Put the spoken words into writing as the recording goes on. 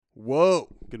Whoa.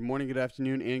 Good morning, good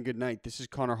afternoon, and good night. This is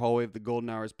Connor Hallway of the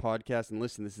Golden Hours podcast. And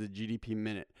listen, this is a GDP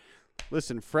Minute.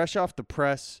 Listen, fresh off the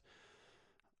press,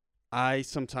 I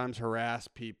sometimes harass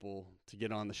people to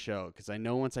get on the show because I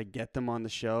know once I get them on the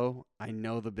show, I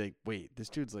know wait, this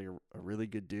dude's like a really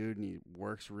good dude and he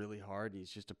works really hard and he's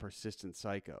just a persistent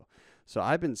psycho. So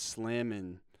I've been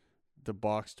slamming the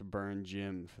Box to Burn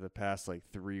gym for the past like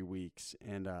 3 weeks,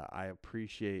 and I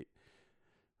appreciate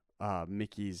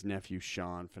Micky's nephew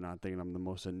Sean for not thinking I'm the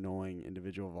most annoying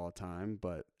individual of all time.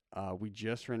 But we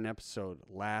just ran an episode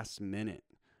last minute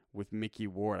with Micky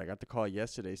Ward. I got the call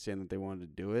yesterday saying that they wanted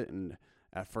to do it, and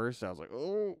at first I was like,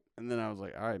 oh, and then I was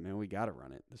like, all right, man, we got to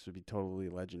run it. This would be totally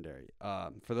legendary.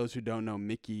 For those who don't know,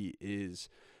 Micky is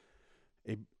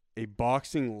a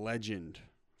boxing legend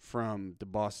from the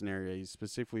Boston area. He's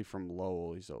specifically from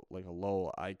Lowell. He's like a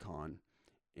Lowell icon.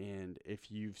 And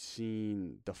if you've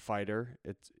seen The Fighter,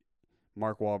 it's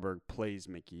Mark Wahlberg plays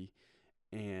Micky,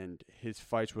 and his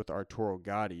fights with Arturo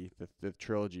Gatti, the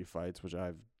trilogy fights, which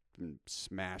I've been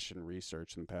smashing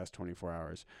research in the past 24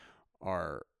 hours,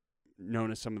 are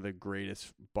known as some of the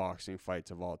greatest boxing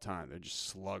fights of all time. They're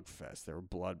just slugfest. They're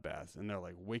bloodbaths, and they're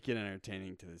like wicked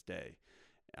entertaining to this day.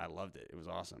 I loved it. It was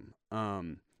awesome.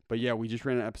 But yeah, we just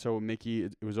ran an episode with Micky.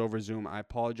 It was over Zoom. I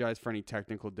apologize for any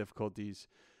technical difficulties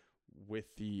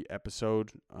with the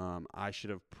episode. I should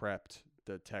have prepped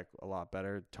the tech a lot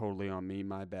better. Totally on me,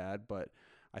 my bad. But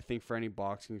I think for any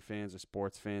boxing fans or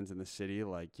sports fans in the city,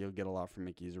 like, you'll get a lot from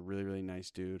Micky. He's a really, really nice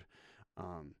dude.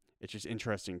 It's just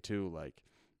interesting too. Like,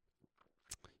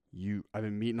 I've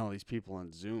been meeting all these people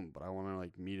on Zoom, but I want to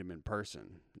like meet them in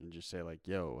person and just say like,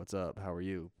 "Yo, what's up? How are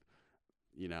you?"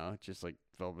 You know, just like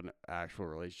develop an actual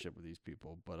relationship with these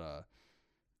people. But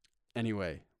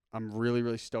anyway, I'm really,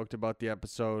 really stoked about the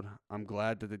episode. I'm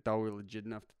glad that they thought we were legit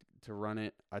enough to run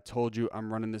it. I told you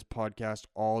I'm running this podcast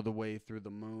all the way through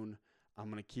the moon. I'm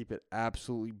going to keep it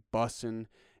absolutely bussin'.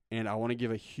 And I want to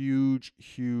give a huge,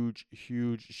 huge,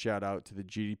 huge shout out to the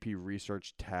GDP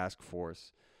Research Task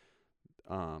Force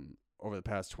over the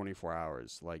past 24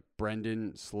 hours. Like,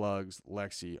 Brendan, Slugs,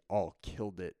 Lexi all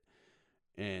killed it.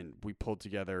 And we pulled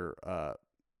together,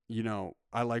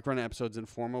 I like running episodes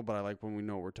informal, but I like when we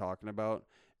know what we're talking about.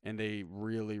 And they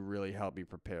really, really helped me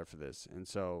prepare for this. And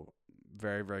so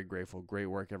very, very grateful. Great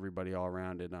work, everybody, all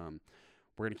around. And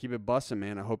we're going to keep it busting,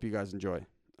 man. I hope you guys enjoy.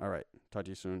 All right. Talk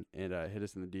to you soon. And hit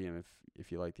us in the DM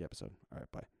if you like the episode. All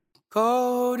right. Bye.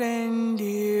 Golden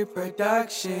Deer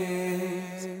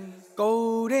Productions.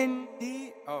 Golden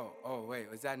Deer. Oh, wait.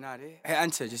 Was that not it? Hey,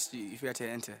 enter. Just, you forgot to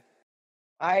enter.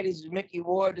 Hi, this is Micky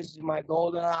Ward. This is my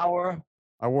golden hour.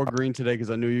 I wore green today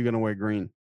because I knew you were going to wear green.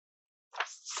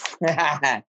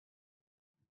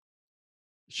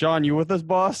 Sean, you with us,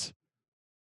 boss?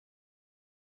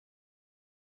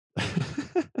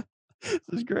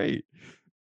 This is great.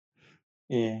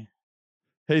 Yeah.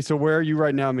 Hey, so where are you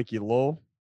right now, Micky? Lowell?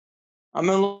 I'm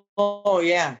in Lowell,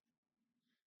 yeah.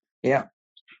 Yeah.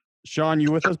 Sean,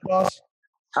 you with us, boss?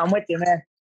 I'm with you, man.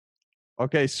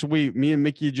 Okay, sweet. Me and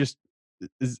Micky just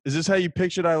is this how you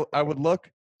pictured I would look?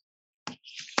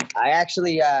 I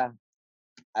actually I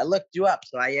looked you up,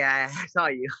 so I saw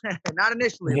you. Not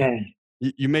initially. Yeah.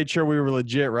 You made sure we were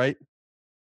legit, right?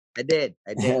 I did.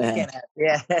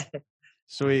 Yeah.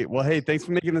 Sweet. Well, hey, thanks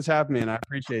for making this happen, man. I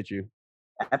appreciate you.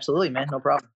 Absolutely, man. No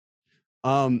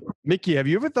problem. Micky, have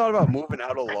you ever thought about moving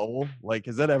out of Lowell? Like,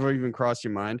 has that ever even crossed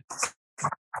your mind?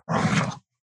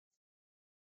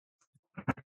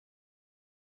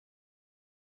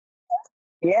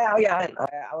 Yeah.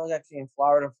 I was actually in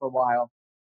Florida for a while,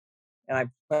 and I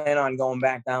plan on going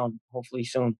back down hopefully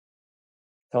soon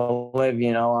to live.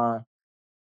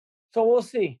 So we'll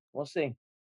see.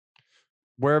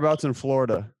 Whereabouts in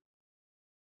Florida?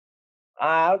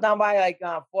 I was down by like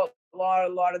Fort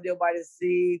Lauderdale by the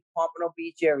sea, Pompano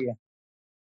Beach area.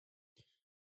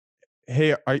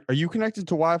 Hey, are you connected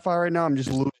to Wi-Fi right now? I'm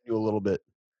just losing you a little bit.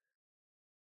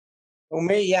 Well,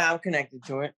 me, yeah, I'm connected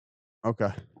to it. Okay,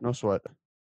 no sweat.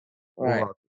 Right.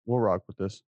 We'll rock with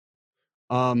this.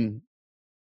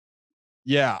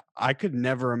 Yeah, I could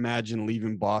never imagine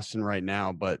leaving Boston right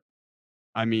now, but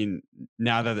I mean,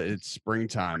 now that it's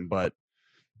springtime, but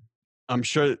I'm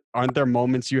sure, aren't there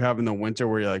moments you have in the winter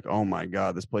where you're like, oh my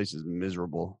God, this place is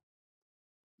miserable?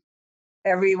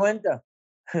 Every winter.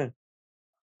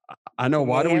 I know.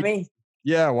 Why do we? Me?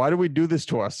 Yeah, why do we do this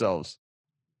to ourselves?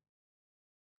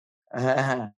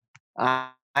 I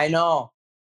know.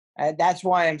 That's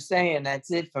why I'm saying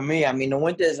that's it for me. I mean, the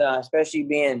winters, especially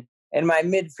being in my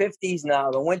mid-50s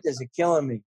now, the winters are killing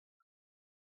me.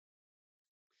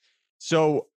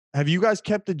 So, have you guys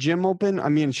kept the gym open? I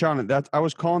mean, Sean, I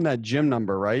was calling that gym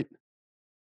number, right?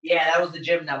 Yeah, that was the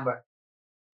gym number.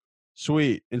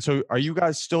 Sweet. And so are you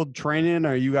guys still training?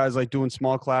 Are you guys like doing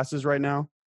small classes right now?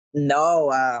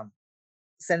 No,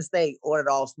 since they ordered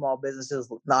all small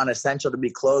businesses non-essential to be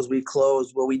closed, we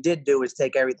closed. What we did do is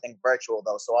take everything virtual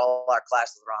though, so all our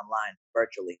classes are online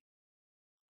virtually.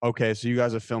 Okay, so you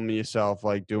guys are filming yourself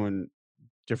like doing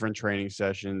different training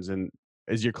sessions, and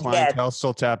is your Yeah, clientele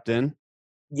still tapped in?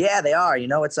 yeah, they are.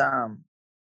 It's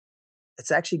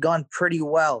actually gone pretty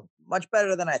well, much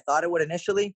better than I thought it would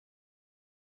initially.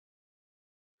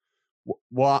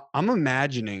 Well, I'm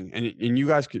imagining, and you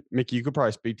guys could, Mickey, you could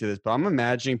probably speak to this, but I'm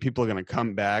imagining people are going to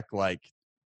come back like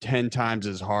 10 times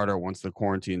as harder once the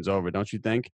quarantine's over, don't you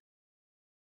think?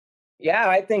 Yeah,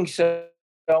 I think so.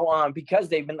 So, because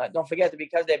they've been, don't forget that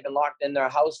because they've been locked in their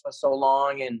house for so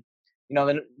long, and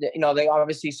they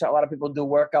obviously a lot of people do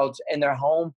workouts in their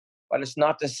home, but it's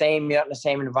not the same. You're not in the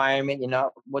same environment. You're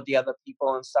not with the other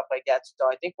people and stuff like that. So,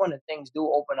 I think when the things do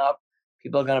open up,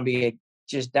 people are going to be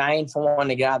just dying for one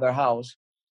to get out of their house,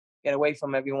 get away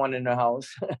from everyone in their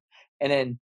house, and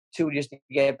then two just to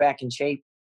get back in shape.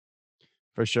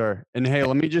 For sure. And hey,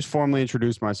 let me just formally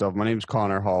introduce myself. My name's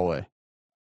Connor Hallway.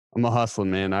 I'm a hustling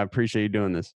man. I appreciate you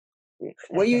doing this.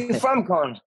 Where you from,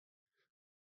 Con?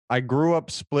 I grew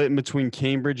up split in between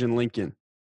Cambridge and Lincoln.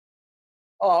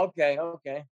 Oh, okay,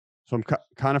 okay. So I'm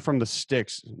kind of from the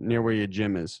sticks near where your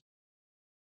gym is.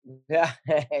 Yeah,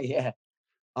 yeah.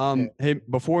 Hey,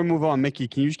 before we move on, Mickey,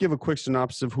 can you just give a quick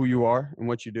synopsis of who you are and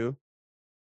what you do?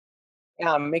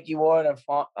 Yeah, I'm Micky Ward,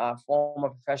 a former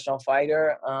professional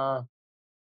fighter.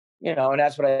 And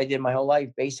that's what I did my whole life,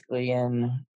 basically.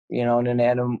 And then they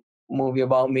had a movie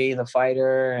about me, the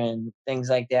fighter, and things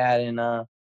like that. And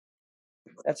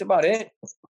that's about it.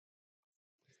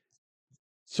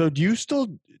 So do you still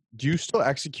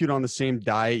execute on the same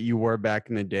diet you were back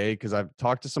in the day? Because I've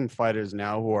talked to some fighters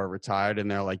now who are retired,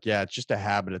 and they're like, "Yeah, it's just a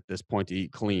habit at this point to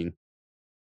eat clean."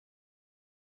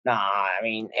 Nah, I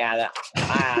mean, yeah,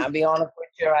 I'll be honest with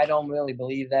you, I don't really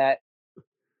believe that.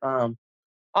 Um,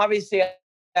 Obviously,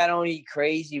 I don't eat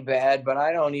crazy bad, but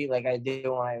I don't eat like I did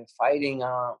when I was fighting.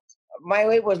 My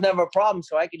weight was never a problem,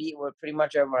 so I could eat with pretty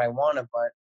much whatever I wanted.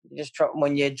 But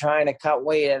when you're trying to cut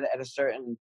weight at a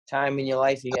certain time in your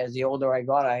life, as the older I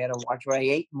got, I had to watch what I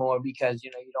ate more because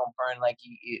you don't burn like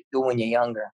you do when you're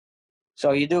younger.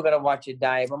 So you do got to watch your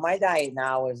diet. But my diet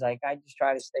now is like I just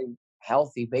try to stay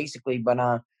healthy, basically.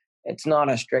 But it's not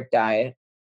a strict diet.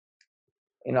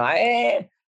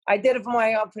 I did it for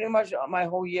my pretty much my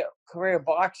whole career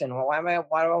boxing. Well, why do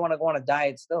I want to go on a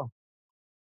diet still?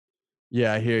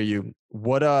 Yeah, I hear you.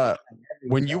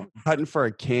 When you were cutting for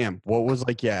a camp, what was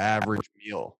like your average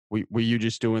meal? Were you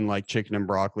just doing like chicken and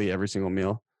broccoli every single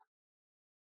meal?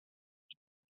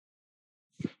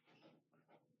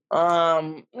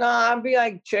 No, I'd be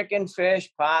like chicken,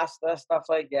 fish, pasta, stuff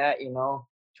like that.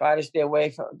 Try to stay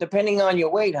away from. Depending on your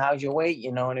weight, how's your weight?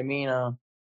 You know what I mean?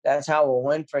 That's how it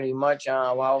went pretty much.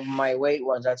 While my weight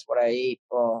was, that's what I ate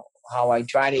or how I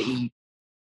try to eat.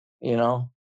 You know.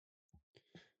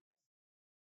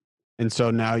 And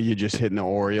so now you're just hitting the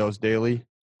Oreos daily?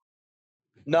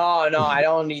 No, no, I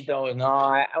don't eat those.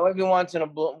 No, every once in a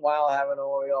while I have an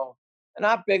Oreo. I'm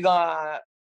not big on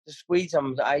the sweets.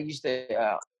 I used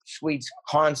to sweets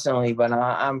constantly, but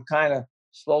I'm kind of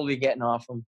slowly getting off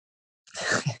them.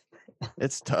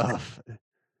 It's tough,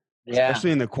 Yeah,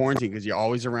 especially in the quarantine because you're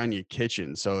always around your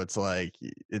kitchen. So it's like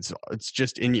it's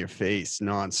just in your face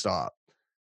nonstop.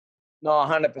 no,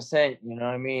 100%. You know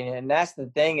what I mean? And that's the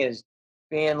thing is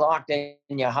being locked in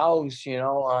your house.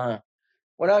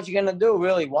 What else you gonna do?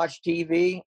 Really, watch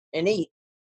TV and eat.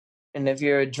 And if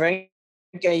you're a drinker,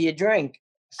 you drink.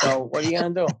 So what are you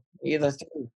gonna do? Either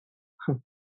two.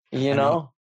 You I know.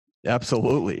 know.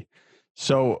 Absolutely.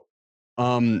 So,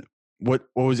 what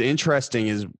was interesting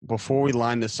is before we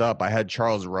lined this up, I had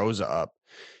Charles Rosa up,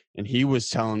 and he was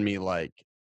telling me like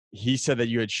he said that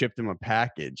you had shipped him a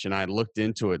package, and I looked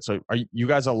into it. So, you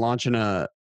guys are launching a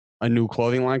new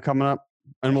clothing line coming up?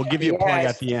 And we'll give you a plug at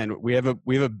Yes. the end. We have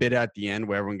a bit at the end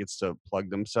where everyone gets to plug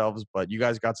themselves, but you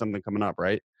guys got something coming up,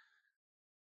 right?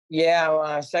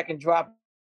 Yeah, second drop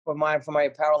of mine for my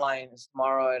apparel line is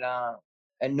tomorrow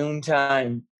at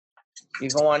noontime. You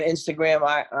go on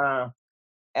Instagram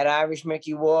at Irish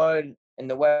Micky Ward, and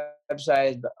the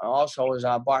website also is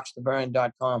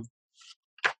boxtoburn.com.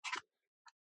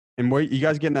 And where you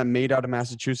guys getting that made out of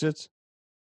Massachusetts?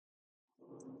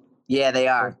 Yeah, they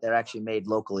are. They're actually made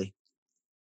locally.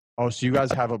 Oh, so you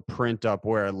guys have a print up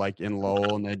where like in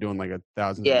Lowell and they're doing like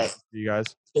 1,000 Yeah. for you guys?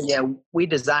 So, yeah, we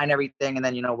design everything, and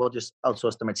then we'll just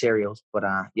outsource the materials. But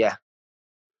yeah.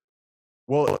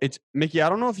 Well, it's Mickey. I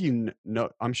don't know if you know.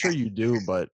 I'm sure you do,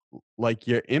 but like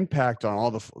your impact on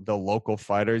all the local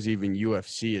fighters, even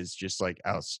UFC, is just like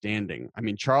outstanding. I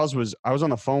mean, I was on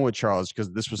the phone with Charles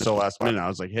because this was so last minute. I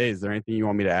was like, hey, is there anything you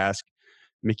want me to ask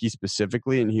Mickey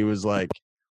specifically? And he was like,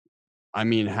 I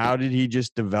mean, how did he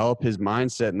just develop his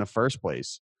mindset in the first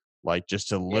place? Like just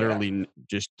to literally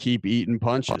just keep eating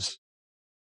punches.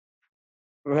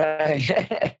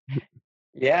 Right.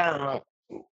 Yeah.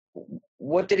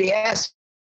 What did he ask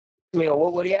me? Or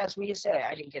what would he ask me? You said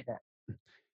I didn't get that.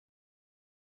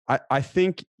 I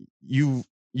think you've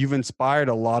inspired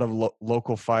a lot of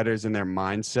local fighters in their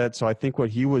mindset. So I think what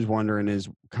he was wondering is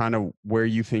kind of where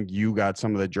you think you got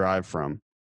some of the drive from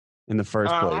in the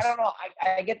first I place. don't know.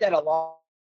 I get that a lot.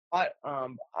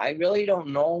 I really don't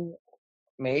know.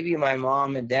 Maybe my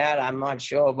mom and dad. I'm not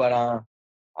sure, but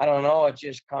I don't know. It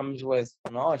just comes with.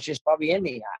 No, it's just probably in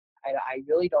me. I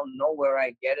really don't know where I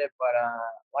get it, but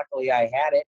luckily I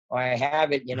had it or I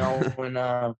have it.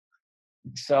 And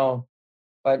so.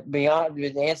 But beyond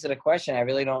to answer the question, I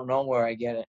really don't know where I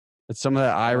get it. It's some of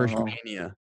that I don't Irish know.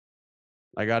 mania.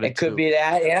 I got it It could too. be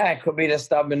that, yeah. It could be the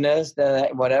stubbornness, the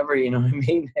whatever. You know what I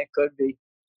mean? It could be.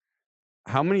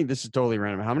 How many? This is totally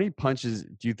random. How many punches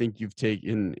do you think you've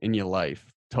taken in your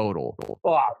life total?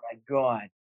 Oh my god,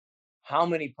 how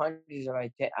many punches have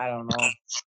I taken? I don't know.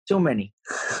 Too many.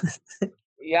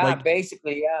 Yeah, Like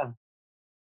basically, yeah.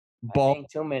 I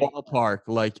think too many. ballpark,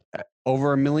 like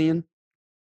over 1,000,000.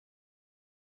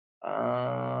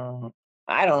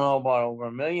 I don't know about over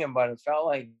 1,000,000, but it felt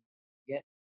like it.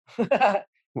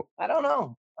 I don't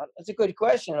know. That's a good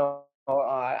question.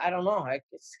 I don't know.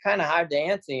 It's kind of hard to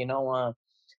answer. They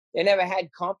never had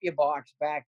CompuBox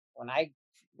back when I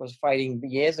was fighting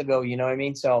years ago. You know what I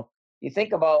mean? So you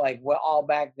think about like what all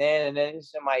back then, and then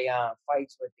some of my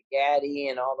fights with the Gaddy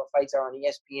and all the fights are on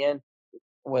ESPN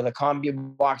where the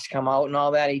CompuBox come out and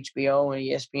all that, HBO and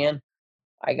ESPN.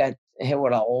 I got hit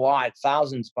with a lot,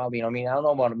 thousands probably. I mean, I don't know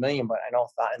about 1,000,000, but I know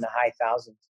in the high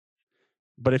thousands.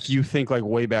 But if you think like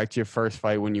way back to your first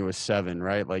fight when you were 7,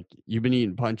 right? Like you've been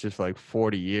eating punches for like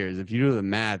 40 years. If you do the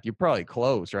math, you're probably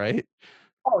close, right?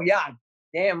 Oh yeah,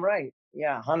 damn right.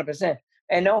 Yeah, 100%.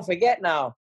 And don't forget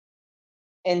now,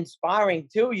 in sparring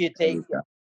too, you take,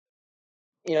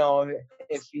 you know,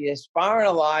 if you're sparring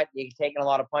a lot, you're taking a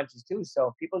lot of punches too.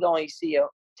 So people don't only see you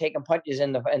taking punches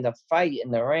in the fight in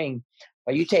the ring,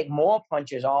 but you take more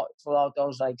punches all throughout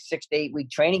those like 6 to 8 week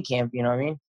training camp. You know what I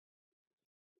mean?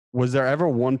 Was there ever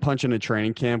one punch in a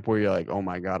training camp where you're like, oh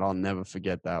my God, I'll never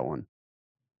forget that one?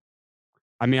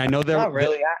 I mean, I know Not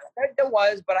really. There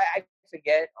was, but I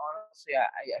forget. Honestly,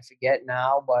 I forget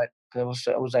now. But it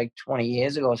was like 20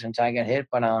 years ago since I got hit.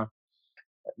 But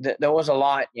there was a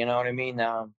lot. You know what I mean?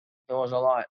 There was a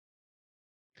lot.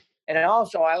 And then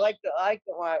also, I like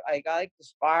to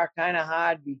spar kind of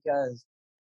hard because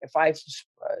if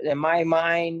in my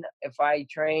mind, if I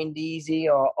trained easy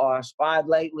or sparred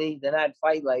lightly, then I'd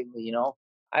fight lightly.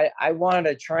 I wanted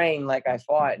to train like I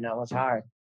fought, and that was hard.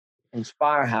 And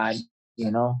spar hard. You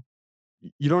know.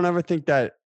 You don't ever think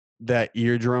that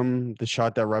eardrum, the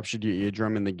shot that ruptured your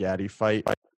eardrum in the Gaddy fight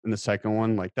in the second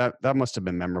one, like that must have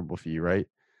been memorable for you, right?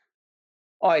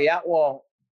 Oh yeah, well,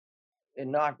 it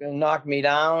knocked me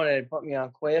down and it put me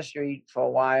on Clear Street for a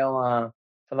while,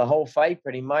 for the whole fight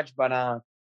pretty much. But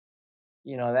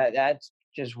that's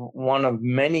just one of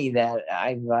many that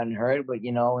I've gotten hurt. But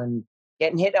and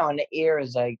getting hit on the ear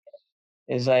is like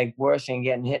worse than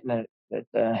getting hit in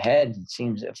the head.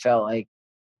 It felt like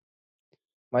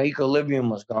my equilibrium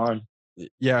was gone.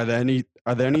 Yeah,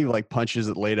 are there any like punches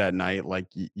that late at night, like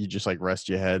you just like rest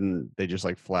your head and they just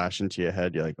like flash into your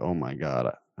head? You're like, oh my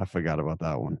God, I forgot about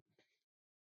that one.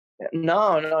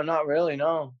 No, no, not really.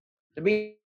 No, to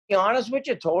be honest with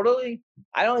you, totally.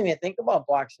 I don't even think about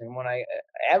boxing when I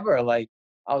ever like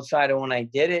outside of when I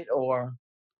did it, or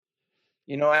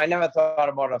I never thought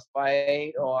about a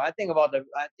fight, or I think about a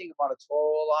total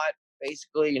a lot,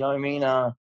 basically. You know what I mean?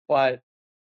 But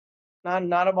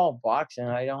not about boxing.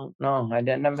 I don't know. I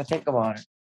didn't never think about it.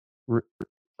 R-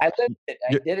 I lived it.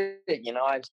 I Your, did it.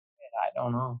 I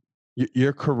don't know.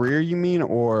 your career, you mean,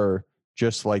 or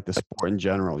just like the sport in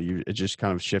general? It just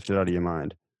kind of shifted out of your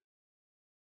mind.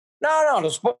 No, no, the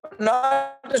sport,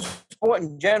 not the sport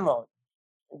in general.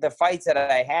 The fights that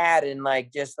I had, and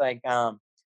like just like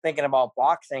thinking about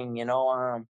boxing.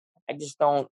 I just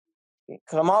don't,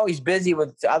 because I'm always busy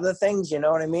with other things. You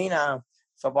know what I mean?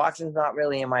 So boxing's not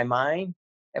really in my mind.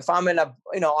 If I'm in a,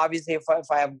 obviously if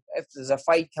there's a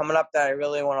fight coming up that I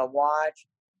really want to watch,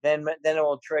 then it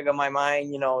will trigger my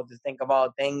mind, to think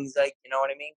about things like, you know what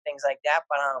I mean, things like that.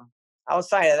 But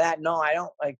outside of that, no, I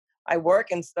don't like. I work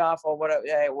and stuff or whatever.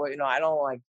 I don't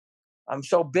like. I'm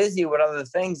so busy with other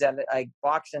things that like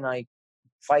boxing, like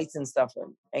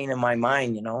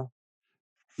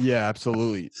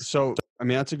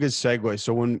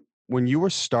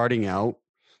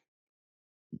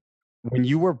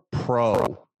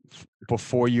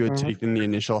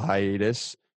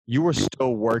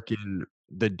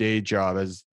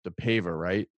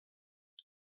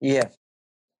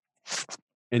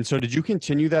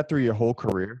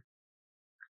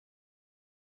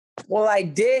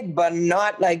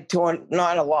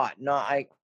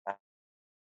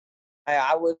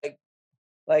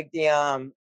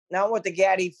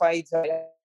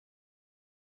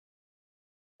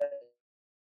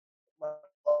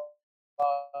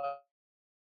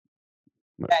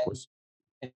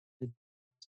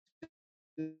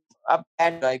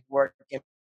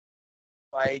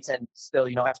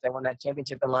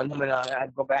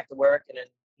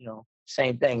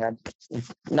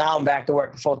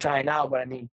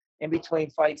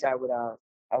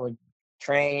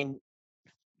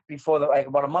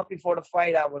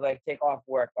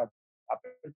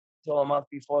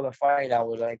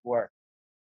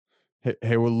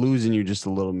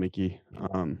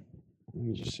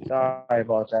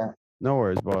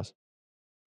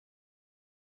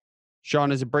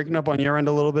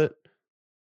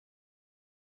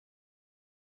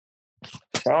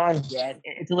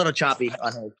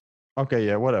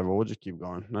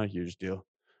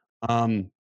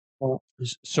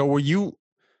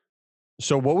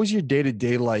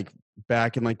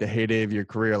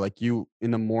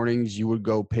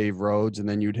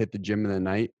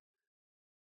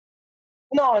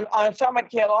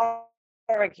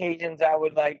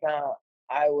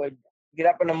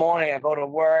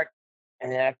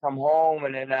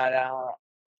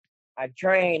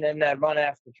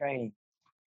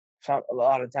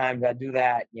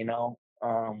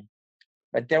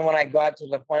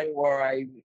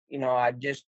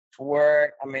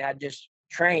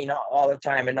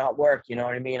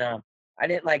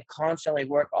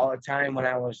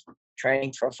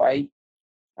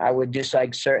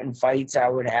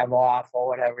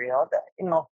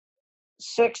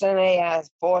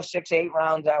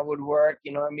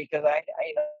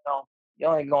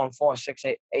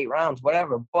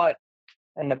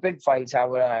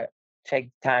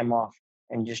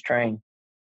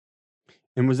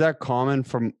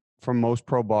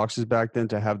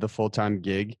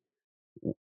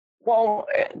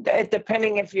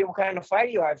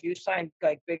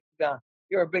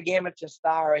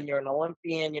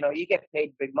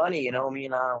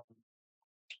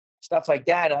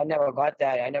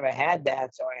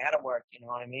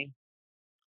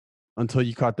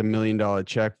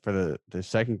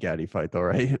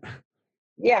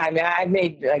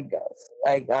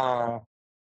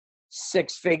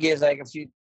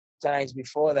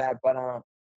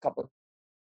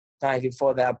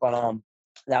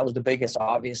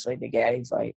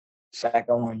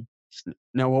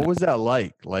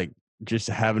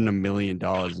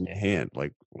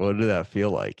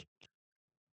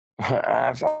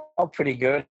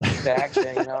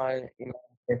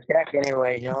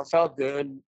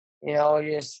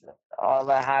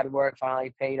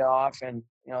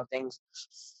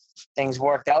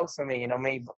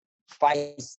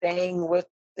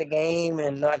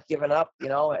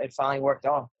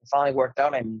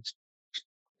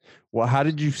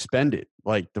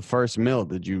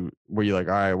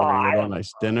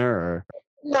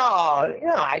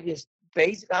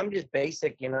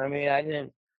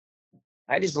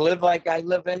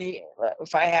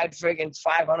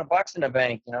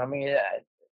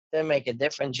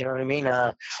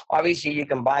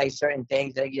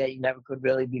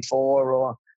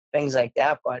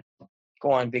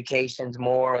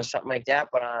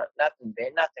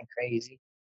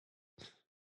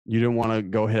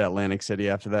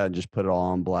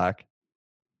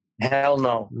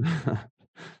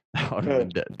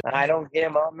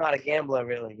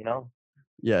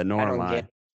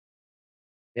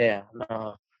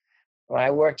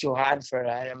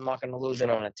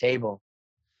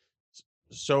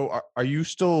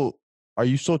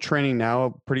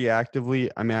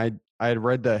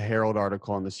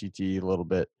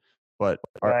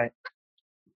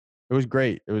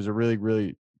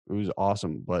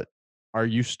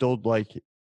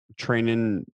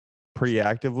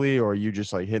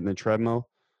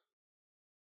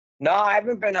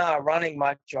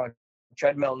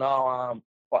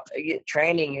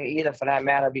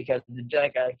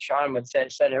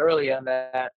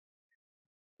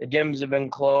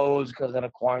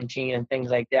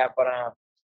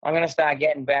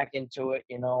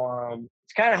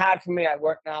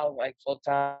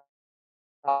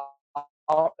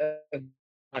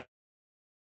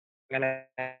gonna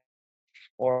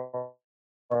or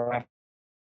after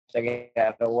I get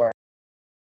after work.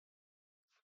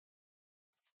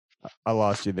 I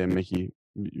lost you there, Mickey.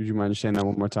 Would you mind saying that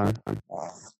one more time?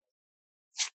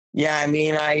 Yeah, I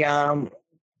mean, I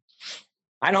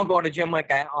don't go to gym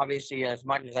like I obviously as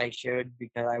much as I should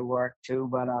because I work too,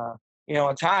 but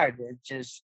it's hard. It's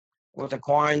just with the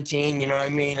quarantine, you know what I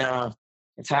mean?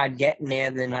 It's hard getting there,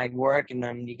 then I work and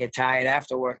then you get tired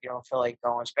after work, you don't feel like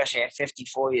going, especially at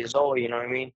 54 years old, you know what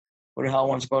I mean? Who the hell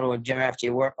wants to go to a gym after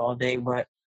you work all day? But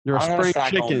You're a I'm gonna spring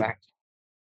start going chicken. back.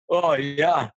 Oh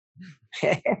yeah.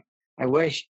 I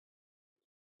wish.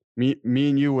 Me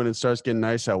and you, when it starts getting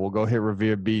nice out, we'll go hit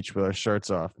Revere Beach with our shirts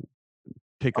off.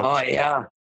 Pick up. Oh yeah.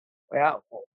 Yeah.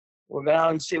 We're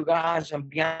going to see we're gonna have some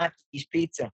Bianchi's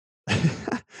pizza.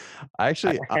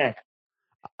 Actually,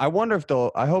 I wonder if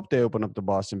they'll. I hope they open up the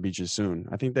Boston beaches soon.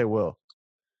 I think they will.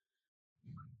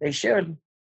 They should.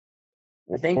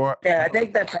 Or I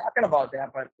think they're talking about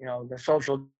that, but the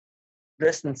social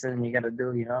distancing you got to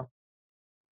do.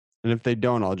 and if they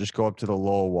don't, I'll just go up to the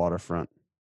Lowell waterfront.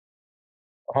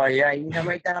 Oh yeah, you can come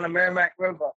right down the Merrimack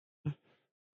River.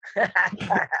 That'd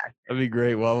be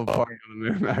great. We'll have a party on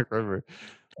the Merrimack River.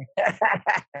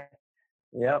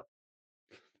 Yep.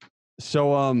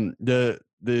 So the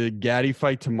Gaddy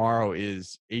fight tomorrow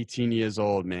is 18 years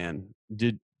old, man.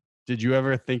 Did you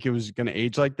ever think it was gonna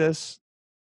age like this?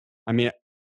 I mean,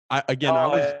 I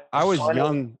was funny.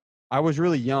 young. I was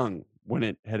really young when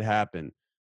it had happened,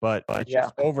 but it's Yeah.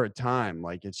 just over time,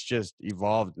 like it's just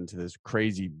evolved into this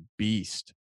crazy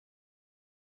beast.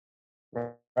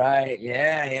 Right.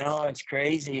 Yeah. It's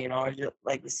crazy. Just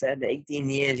like you said, the 18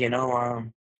 years.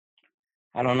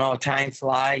 I don't know. Time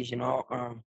flies.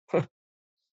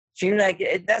 Seems like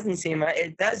it doesn't seem like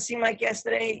it does seem like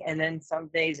yesterday, and then some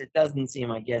days it doesn't seem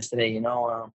like yesterday.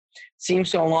 Seems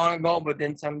so long ago, but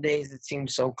then some days it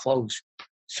seems so close.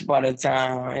 But it's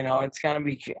gonna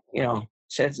be,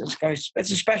 it's a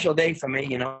special day for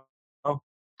me.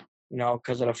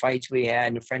 Because of the fights we had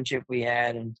and the friendship we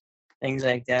had and things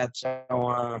like that.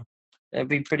 So it'd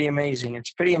be pretty amazing.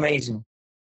 It's pretty amazing.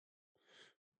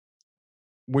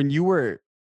 When you were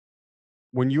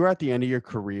at the end of your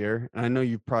career, and I know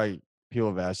people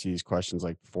have asked you these questions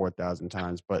like 4,000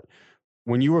 times, but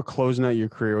when you were closing out your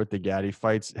career with the Gaddy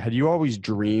fights, had you always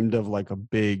dreamed of like a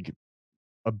big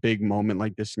moment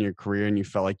like this in your career and you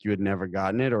felt like you had never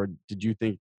gotten it? Or did you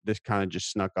think this kind of just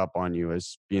snuck up on you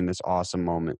as being this awesome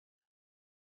moment?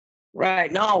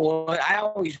 Right. No, well, I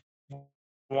always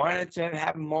wanted to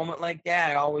have a moment like that.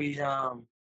 I always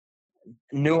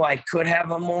knew I could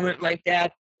have a moment like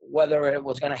that, whether it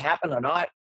was going to happen or not.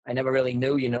 I never really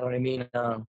knew, you know what I mean?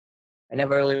 I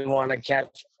never really wanted to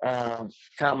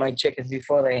count my chickens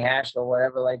before they hatched or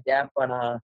whatever like that. But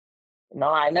no,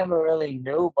 I never really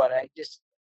knew. But I just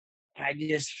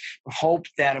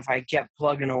hoped that if I kept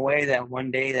plugging away, that one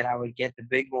day that I would get the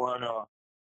big one or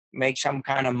make some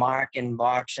kind of mark in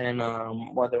boxing,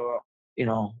 whether it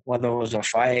was a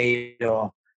fight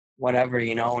or whatever,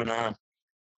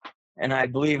 and I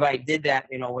believe I did that,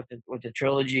 with the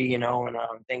trilogy, and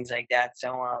things like that.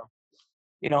 So,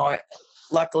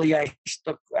 luckily I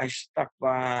stuck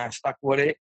with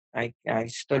it. I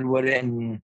stood with it,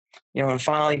 and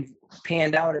finally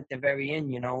panned out at the very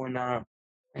end,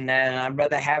 and then I'd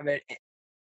rather have it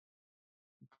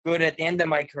good at the end of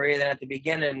my career than at the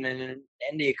beginning, and the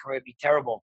end of your career be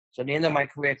terrible. So the end of my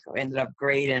career ended up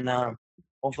great, and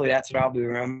hopefully that's what I'll be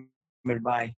remembered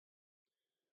by.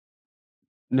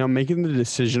 Now, making the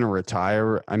decision to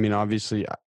retire, I mean, obviously,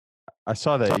 I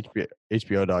saw the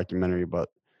HBO documentary, but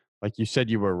like you said,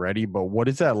 you were ready. But what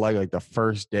is that like? Like the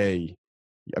first day?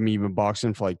 I mean, you've been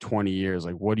boxing for like 20 years.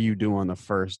 Like, what do you do on the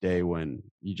first day when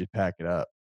you just pack it up?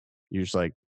 You just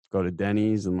like go to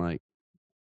Denny's and like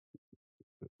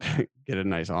get a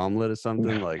nice omelet or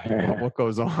something? Like, what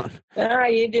goes on?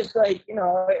 You just like,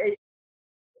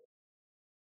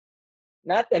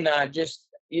 nothing. Just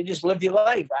you just live your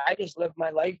life. I just live my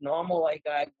life normal, like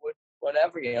I would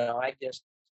whatever. I just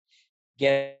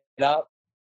get up.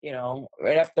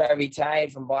 Right after I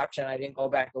retired from boxing, I didn't go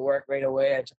back to work right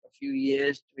away. I took a few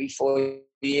years, 3, 4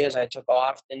 years. I took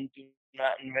off, didn't do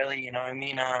nothing really. You know what I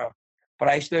mean? But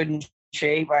I stood in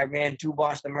shape. I ran 2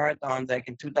 Boston marathons, like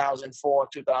in 2004,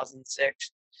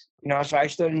 2006. So I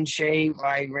stood in shape.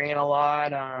 I ran a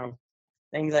lot,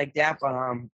 things like that. But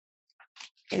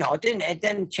it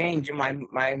didn't change. My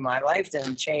life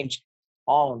didn't change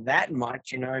all of that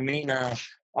much. You know what I mean?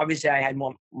 Obviously, I had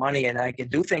more money and I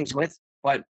could do things with,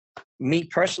 but me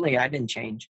personally, I didn't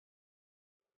change.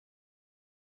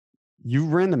 You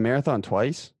ran the marathon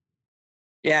twice?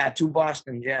 Yeah, 2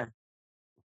 Bostons. Yeah.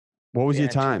 What was your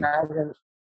time?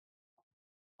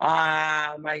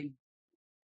 The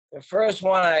first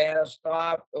one I had to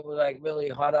stop. It was like really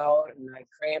hot out, and I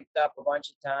cramped up a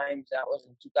bunch of times. That was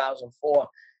in 2004.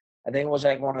 I think it was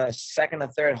like one of the second or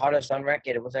third hottest on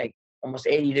record. It was like almost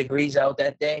 80 degrees out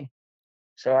that day.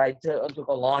 So it took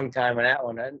a long time on that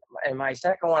one. And my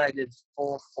second one, I did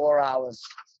 4 hours,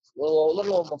 a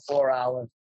little over 4 hours.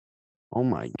 Oh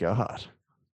my God.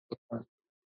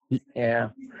 Yeah.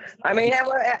 I mean,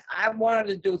 I wanted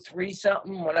to do 3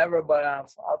 something, whatever, but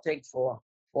I'll take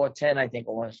 4:10, I think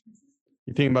it was.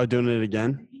 You thinking about doing it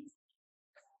again?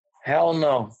 Hell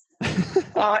no.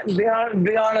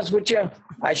 Be honest with you,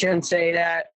 I shouldn't say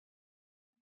that.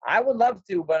 I would love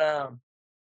to, but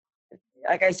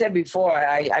like I said before,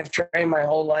 I've trained my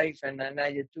whole life, and then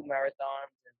I did 2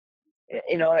 marathons. And,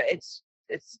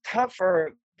 it's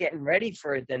tougher getting ready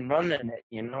for it than running it.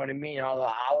 You know what I mean? All the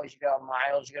hours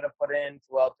miles you got to put in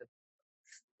throughout the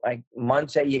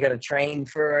months that you got to train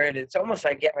for it. It's almost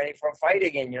like getting ready for a fight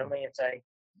again. You know what I mean? It's like,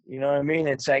 you know what I mean?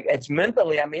 It's like it's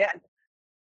mentally. I mean,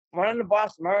 running the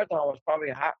Boston Marathon was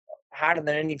probably harder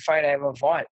than any fight I ever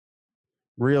fought.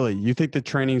 Really? You think the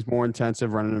training's more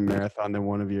intensive running a marathon than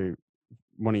one of your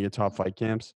top fight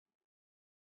camps?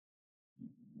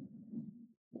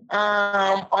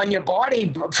 On your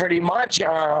body, pretty much.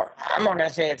 I'm not gonna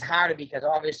say it's harder because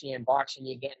obviously in boxing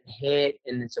you're getting hit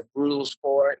and it's a brutal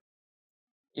sport,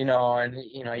 and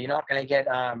you're not gonna get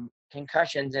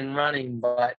concussions in running.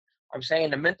 But I'm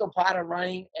saying the mental part of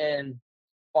running and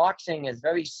boxing is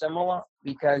very similar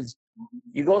because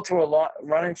you go through a lot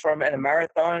running from in a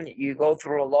marathon. You go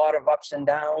through a lot of ups and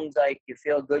downs. Like you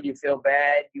feel good, you feel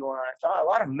bad. It's a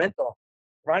lot of mental.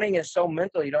 Running is so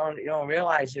mental. You don't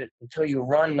realize it until you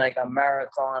run like a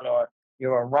marathon or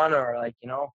you're a runner.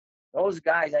 Those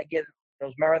guys. I give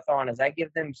those marathoners. I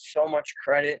give them so much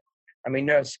credit. I mean,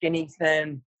 they're skinny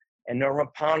thin, and they're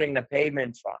pounding the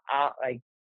pavement for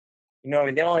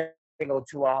they only go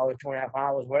 2 hours, 2.5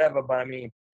 hours, whatever. But I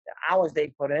mean, the hours they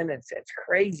put in, it's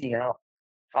crazy,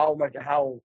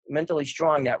 how mentally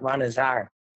strong that runners are.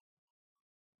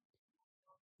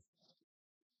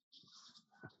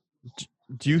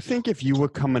 Do you think if you were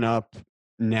coming up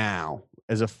now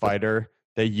as a fighter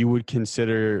that you would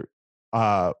consider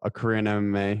a career in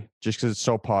MMA just because it's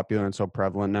so popular and so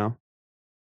prevalent now?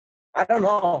 I don't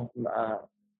know.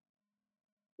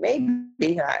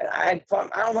 Maybe I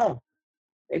don't know.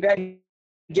 Maybe I'd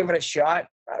give it a shot.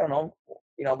 I don't know.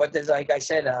 But there's, like I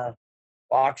said,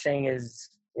 boxing is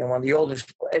one of the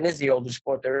oldest. It is the oldest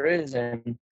sport there is,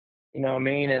 and you know what I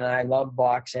mean. And I love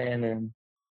boxing, and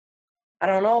I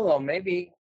don't know though.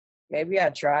 Maybe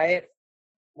I'd try it.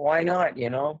 Why not? Did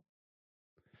you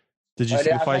But see the I'll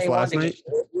tell fights you one last thing. night?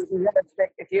 You gotta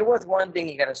stick. If you're with one thing,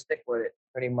 you got to stick with it,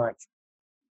 pretty much.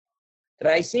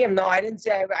 Did I see him? No, I didn't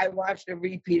see. I watched a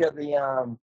repeat of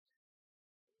the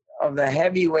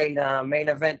heavyweight main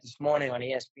event this morning on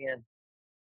ESPN.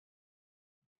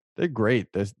 They're great.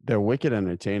 They're wicked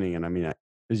entertaining, and I mean,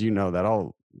 as you know,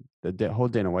 the whole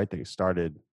Dana White thing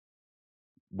started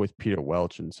with Peter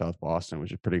Welch in South Boston,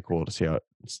 which is pretty cool to see how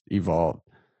it's evolved.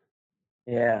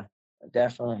 Yeah,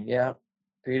 definitely. Yeah,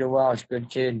 Peter Welch, good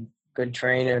kid, good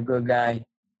trainer, good guy.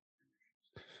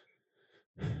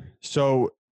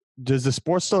 So, does the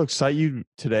sport still excite you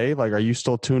today? Like, are you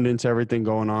still tuned into everything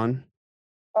going on?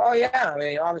 Oh yeah, I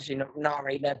mean, obviously not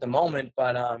right at the moment,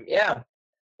 but yeah,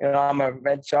 I'm a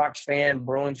Red Sox fan,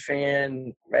 Bruins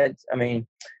fan,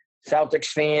 Celtics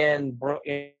fan,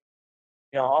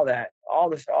 all that, all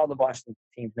the Boston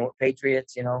teams,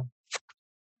 Patriots,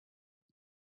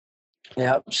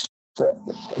 Yep. So,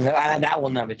 that will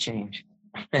never change.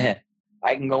 I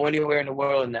can go anywhere in the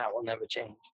world, and that will never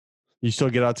change. You still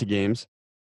get out to games?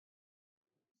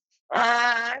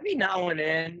 Every now and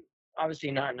then.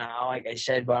 Obviously not now, like I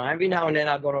said, but every now and then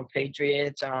I'll go to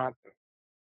Patriots,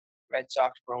 Red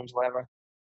Sox, Bruins, whatever,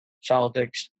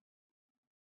 Celtics.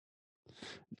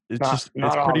 It's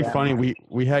Not all pretty that funny. much.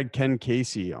 We had Ken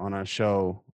Casey on our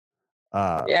show.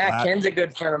 Yeah, Ken's a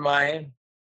good friend of mine.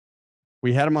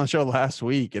 We had him on the show last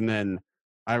week, and then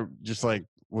I just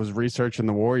was researching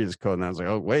the Warriors code, and I was like,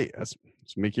 oh wait, that's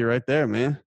Micky right there,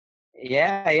 man.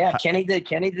 Yeah. Kenny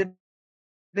did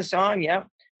the song, yeah.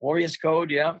 Warriors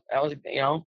Code, yeah. That was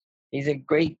he's a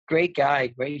great guy,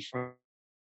 great friend.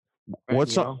 What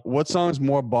song's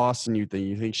more Boston, you think?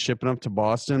 You think Shipping Up to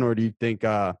Boston, or do you think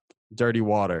Dirty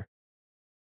Water?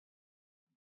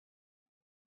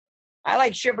 I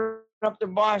like Shipping Up to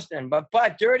Boston, but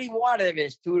Dirty Water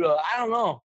is too low. I don't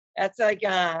know. That's like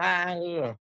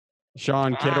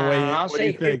Sean, get away. What do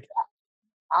you think?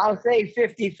 I'll say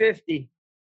 50-50.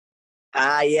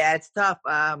 Yeah, it's tough.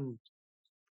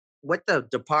 with The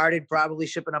Departed probably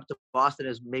shipping up to Boston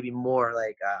is maybe more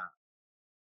like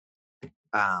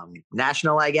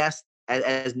national, I guess,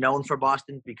 as known for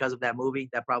Boston because of that movie.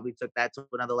 That probably took that to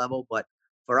another level. But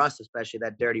for us, especially,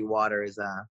 that Dirty Water is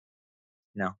that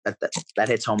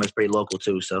hits home as pretty local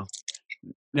too. So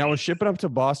Now, was Shipping Up to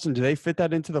Boston, do they fit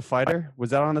that into the fighter? Was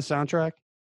that on the soundtrack?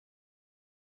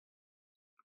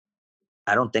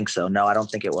 I don't think so. No, I don't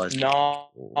think it was. No,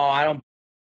 I don't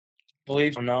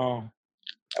believe so. No,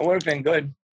 it would have been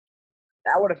good.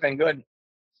 That would have been good.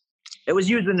 It was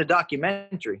used in the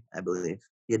documentary, I believe.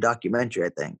 The documentary, I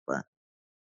think. But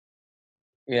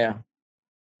Yeah.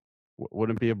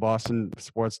 Wouldn't be a Boston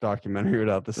sports documentary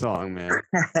without the song, man.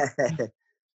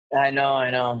 I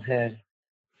know. Yeah.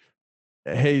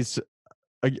 Hey,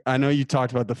 I know you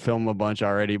talked about the film a bunch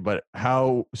already, but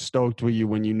how stoked were you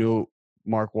when you knew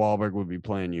Mark Wahlberg would be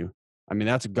playing you? I mean,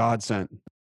 that's a godsend.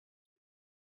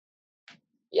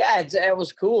 Yeah, it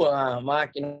was cool.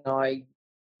 Mark, I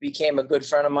became a good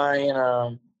friend of mine.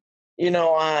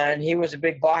 And he was a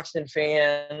big boxing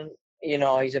fan.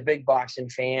 He's a big boxing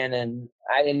fan, and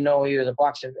I didn't know he was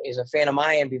he's a fan of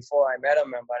mine before I met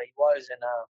him, but he was, and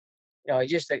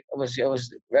it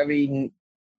was very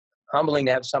humbling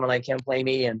to have someone like him play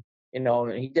me, and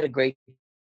he did a great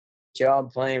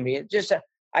job playing me.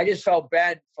 I just felt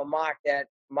bad for Mark that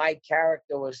my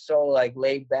character was so like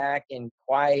laid back and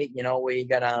quiet. Where you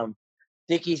got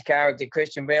Dickie's character,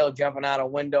 Christian Bale, jumping out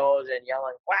of windows and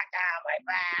yelling "Whack out my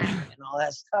back" and all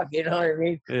that stuff. You know what I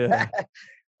mean? Yeah.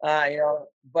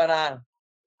 But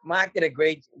Mark did a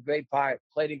great part,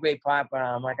 played a great part.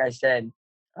 But like I said,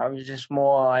 I was just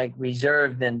more like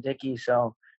reserved than Dickie,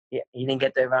 so he didn't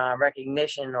get the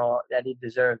recognition or that he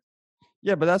deserved.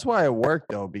 Yeah, but that's why it worked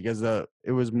though, because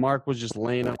it was Mark was just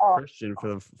laying up Christian for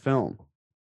the film.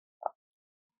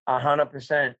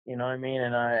 100%. You know what I mean?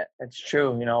 And it's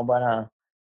true. But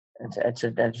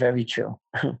that's very true.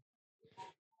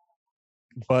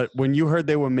 But when you heard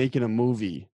they were making a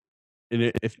movie,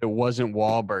 and if it wasn't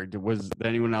Wahlberg, was there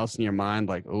anyone else in your mind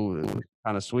like, oh, it was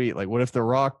kind of sweet? Like, what if The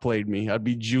Rock played me? I'd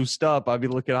be juiced up. I'd be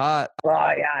looking hot. Oh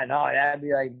yeah, no, that'd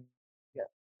be like,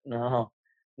 no.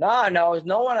 It was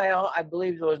no one. I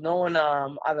believe there was no one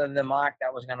other than Mark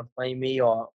that was gonna play me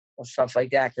or stuff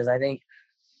like that. Because I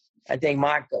think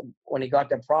Mark, when he got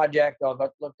the project or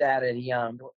looked at it,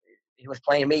 he was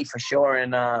playing me for sure,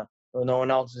 and no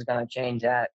one else is gonna change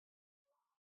that.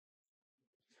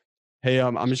 Hey,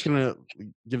 I'm just gonna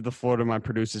give the floor to my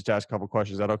producers to ask a couple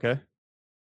questions. Is that okay?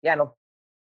 Yeah, no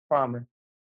problem.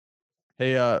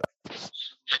 Hey,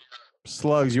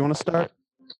 Slugs, you want to start?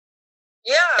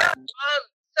 Yeah.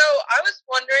 So I was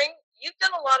wondering, you've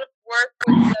done a lot of work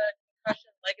with the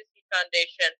Concussion Legacy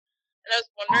Foundation, and I was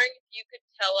wondering if you could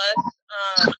tell us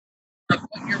like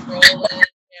what your role is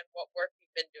and what work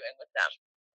you've been doing with them.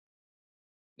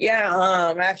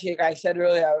 Yeah, actually, like I said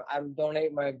earlier, I'm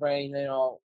donating my brain,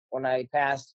 when I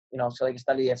pass, so they can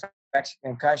study the effects of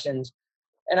concussions.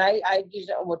 And I just,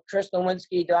 with Chris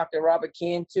Nowinski, Dr. Robert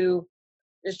Cantu,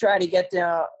 just try to get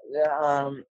the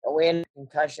awareness of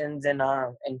concussions and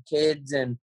kids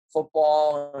and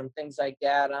football and things like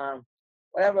that.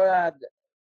 Whatever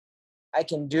I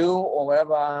can do or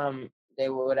whatever they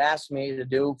would ask me to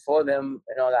do for them,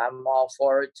 I'm all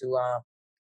for it to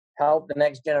help the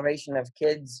next generation of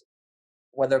kids,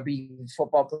 whether it be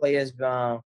football players,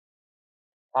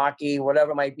 hockey,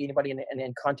 whatever it might be, anybody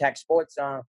in contact sports.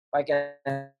 If I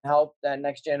can help that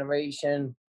next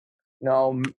generation,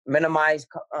 minimize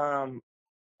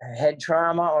head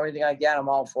trauma or anything like that, I'm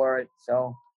all for it.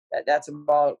 So that's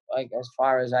about like as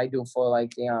far as I do for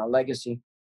like the legacy.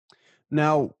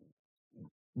 Now,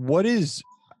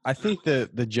 I think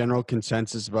the general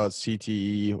consensus about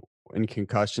CTE and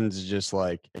concussions is just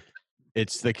like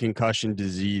it's the concussion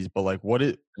disease, but like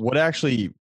what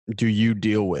actually do you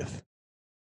deal with?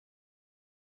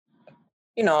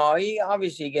 You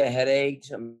obviously get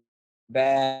headaches,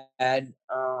 bad.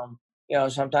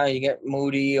 Sometimes you get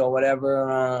moody or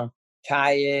whatever,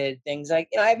 tired, things like.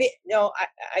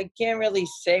 I can't really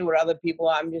say what other people.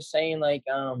 I'm just saying like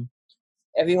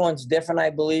everyone's different. I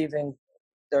believe in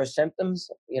their symptoms.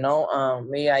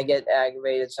 Me, I get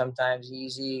aggravated sometimes,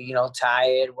 easy.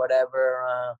 Tired,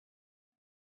 whatever.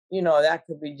 That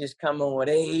could be just coming with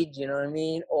age. You know what I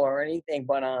mean, or anything.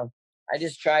 But I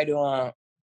just try to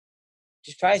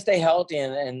stay healthy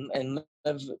and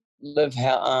live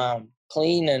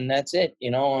clean, and that's it.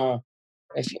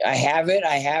 If I have it,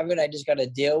 I have it. I just got to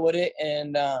deal with it,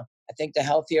 and I think the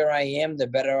healthier I am, the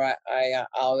better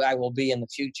I will be in the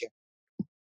future.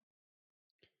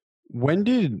 When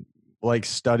did like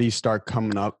studies start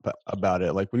coming up about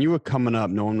it? Like when you were coming up,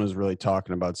 no one was really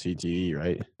talking about CTE,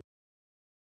 right?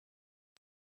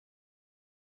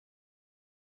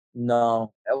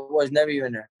 No, it was never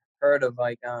even heard of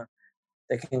like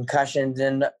the concussions,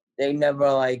 and they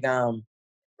never like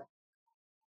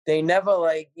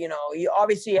you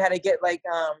obviously had to get like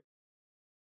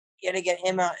you had to get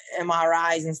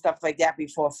MRIs and stuff like that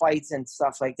before fights and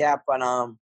stuff like that, but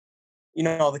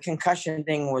the concussion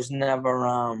thing was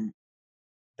never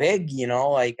big,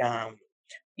 like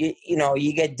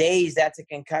you get dazed, that's a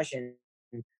concussion.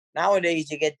 Nowadays,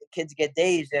 kids get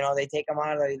dazed. They take them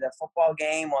out of the football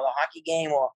game or the hockey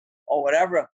game or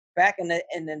whatever. Back in the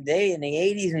day, in the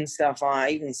 80s and stuff,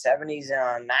 even 70s,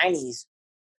 90s,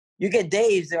 you get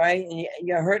dazed, right? And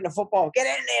you're hurting the football. Get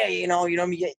in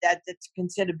there, that's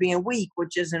considered being weak,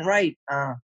 which isn't right.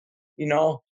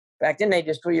 Back then they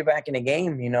just threw you back in the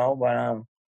game, But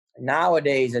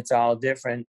nowadays it's all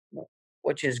different,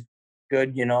 which is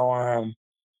good,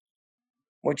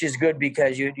 which is good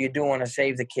because you do want to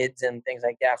save the kids and things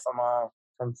like that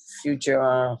from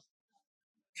future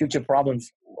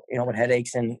problems, with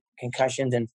headaches and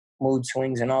concussions and mood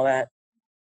swings and all that.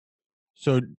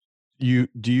 So do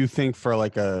you think for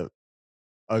like a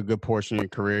good portion of your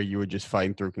career you were just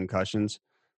fighting through concussions?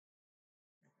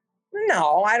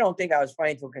 No, I don't think I was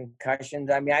fighting through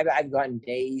concussions. I mean, I've gotten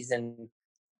dazed and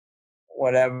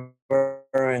whatever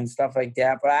and stuff like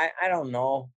that, but I don't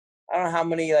know. I don't know how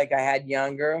many like I had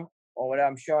younger or whatever.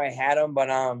 I'm sure I had them, but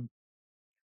I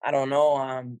don't know.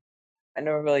 I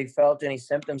never really felt any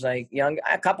symptoms like young.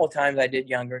 A couple of times I did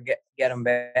younger get them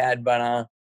bad, but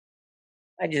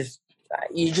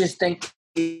you just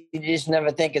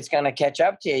never think it's gonna catch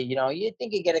up to you. You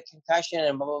think you get a concussion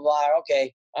and blah blah blah.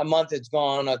 Okay, a month it's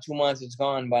gone or 2 months it's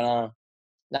gone, but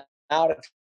now to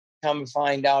come and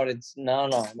find out it's no,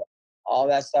 all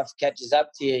that stuff catches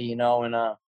up to you,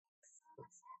 and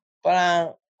but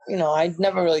I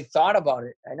never really thought about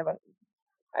it.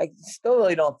 I still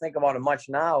really don't think about it much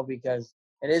now because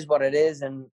it is what it is,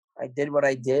 and I did what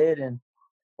I did, and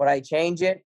would I change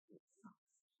it?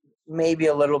 Maybe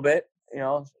a little bit,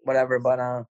 whatever.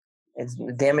 But it's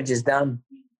the damage is done.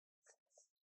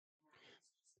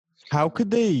 How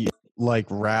could they like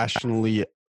rationally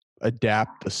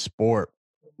adapt the sport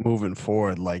moving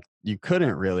forward? Like you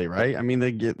couldn't really, right? I mean,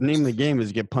 name of the game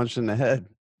is get punched in the head.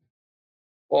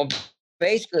 Well,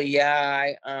 basically,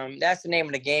 yeah. That's the name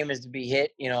of the game is to be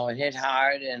hit, and hit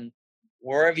hard, and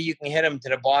wherever you can hit them to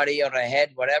the body or the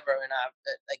head, whatever. And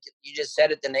like you just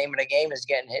said it, the name of the game is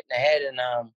getting hit in the head, and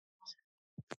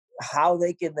how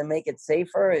they could make it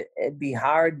safer, it'd be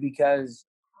hard because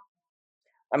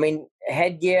I mean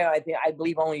headgear. I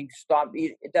believe only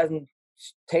it doesn't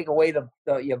take away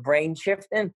your brain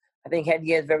shifting. I think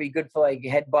headgear is very good for like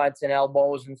headbutts and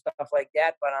elbows and stuff like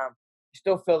that, but you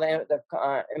still feel the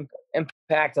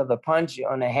impact of the punch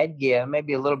on the headgear.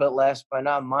 Maybe a little bit less, but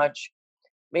not much.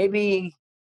 Maybe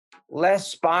less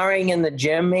sparring in the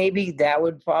gym. Maybe that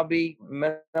would probably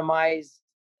minimize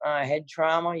head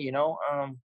trauma.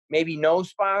 Maybe no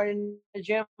sparring in the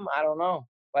gym. I don't know.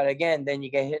 But again, then you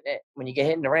get hit when you get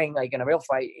hit in the ring, like in a real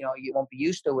fight. You won't be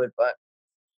used to it. But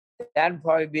that'd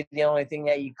probably be the only thing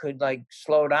that you could like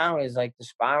slow down is like the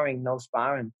sparring, no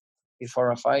sparring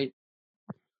before a fight.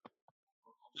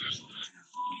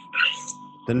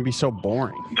 Then it'd be so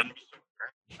boring.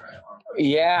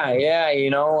 Yeah,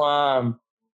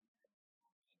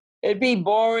 it'd be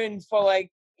boring for like,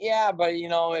 yeah, but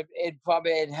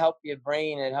it'd help your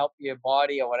brain, it'd help your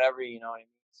body or whatever, you know what I mean?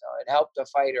 So it helped the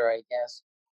fighter, I guess.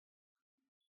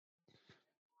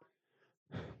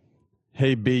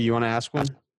 Hey B, you want to ask one?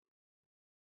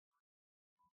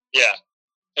 Yeah.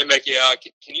 Hey, Micky,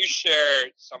 can you share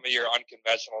some of your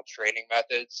unconventional training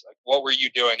methods? Like, what were you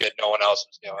doing that no one else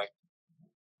was doing?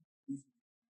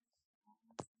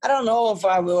 I don't know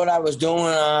what I was doing.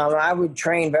 I would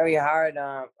train very hard.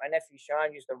 My nephew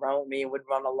Sean used to run with me, would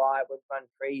run a lot, would run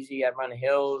crazy. I'd run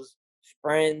hills,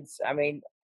 sprints. I mean,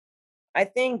 I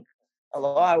think I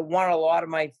won a lot of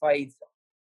my fights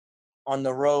on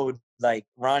the road, like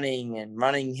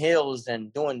running hills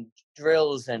and doing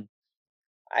drills. And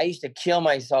I used to kill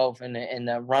myself in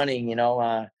the running, and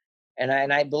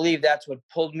I believe that's what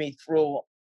pulled me through a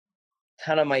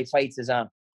ton of my fights is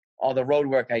all the road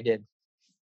work I did.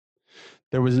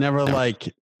 There was never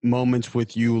like moments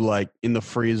with you like in the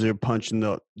freezer punching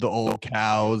the old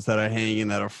cows that are hanging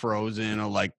that are frozen, or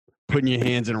like putting your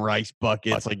hands in rice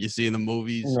buckets like you see in the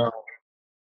movies.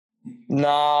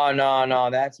 No.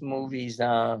 That's movies.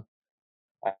 I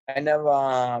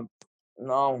never.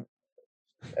 No.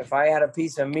 If I had a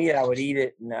piece of meat, I would eat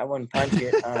it, and I wouldn't punch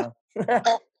it. I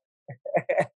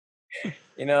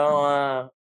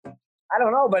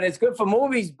don't know, but it's good for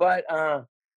movies. But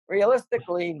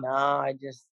realistically, no.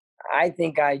 I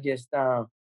think I just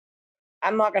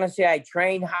I'm not gonna say I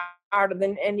trained harder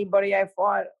than anybody I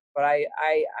fought, but I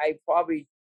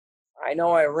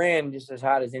know I ran just as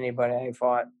hard as anybody I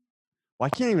fought. Well, I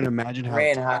can't even imagine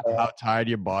Ran harder. how tired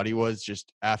your body was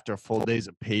just after full days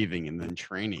of paving and then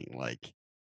training. Like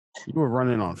you were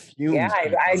running on Yeah,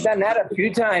 fumes. I've done that a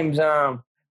few times.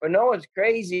 But no, what's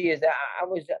crazy is that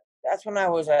that's when I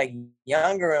was like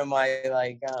younger in my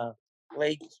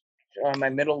late, my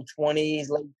middle 20s,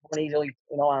 late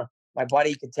 20s. My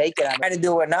body could take it. I try to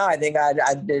do it now. I think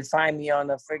I'd find me on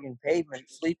the friggin' pavement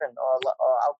sleeping or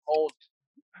out cold.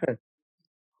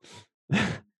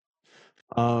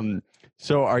 um.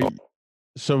 So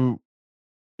so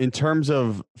in terms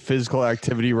of physical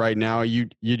activity right now, you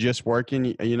just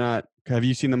working? Are you not? Have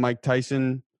you seen the Mike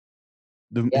Tyson,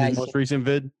 Yeah, his most recent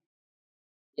vid?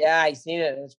 yeah, I seen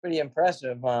it. It's pretty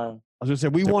impressive. I was gonna say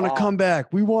we want to Wow. come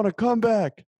back. We want to come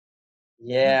back.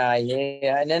 Yeah.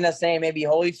 And then they're saying maybe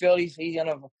Holyfield, he's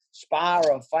gonna spar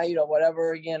or fight or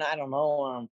whatever again. I don't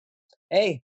know.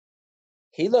 Hey,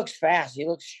 he looks fast. He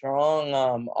looks strong.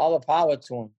 All the power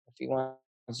to him if he wants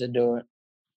to do it.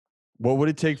 What would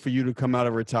it take for you to come out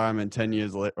of retirement 10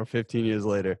 years later or 15 years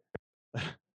later?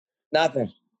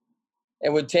 Nothing.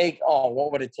 It would take. Oh,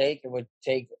 what would it take? It would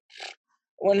take. It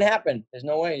wouldn't happen. There's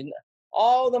no way.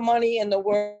 All the money in the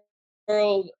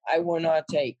world, I would not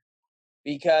take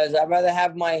because I'd rather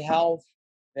have my health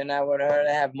than I would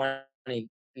rather have money.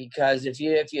 Because if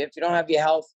you don't have your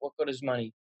health, what good is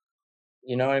money?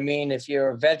 You know what I mean? If you're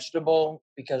a vegetable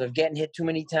because of getting hit too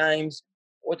many times,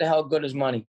 what the hell good is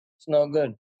money? It's no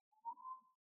good.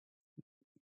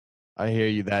 I hear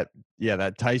you. That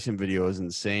Tyson video is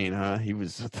insane, huh? He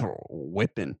was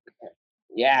whipping.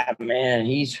 Yeah, man.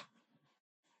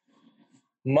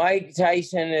 Mike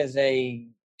Tyson is a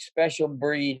special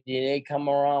breed. They come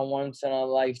around once in a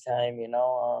lifetime,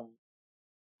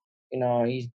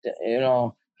 he's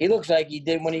he looks like he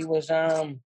did when he was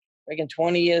freaking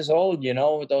 20 years old,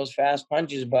 with those fast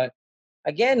punches. But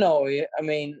again, though, I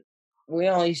mean, we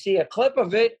only see a clip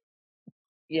of it.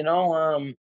 You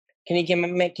know, can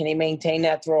he maintain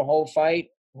that through a whole fight?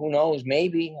 Who knows?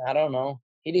 Maybe, I don't know.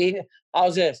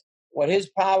 How's this? With his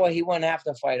power, he wouldn't have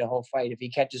to fight a whole fight if he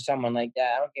catches someone like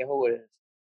that. I don't care who it is.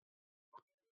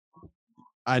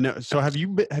 I know. So have you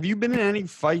been in any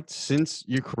fights since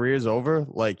your career's over?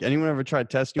 Like anyone ever tried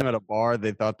testing you at a bar?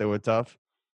 They thought they were tough.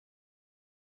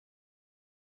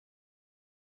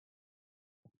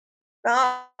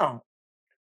 No,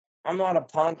 I'm not a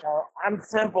punk. I'm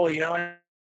simple, I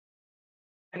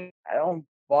don't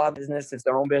bother business. It's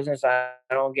their own business. I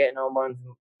don't get no one's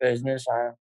business.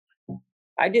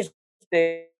 I just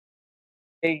stay.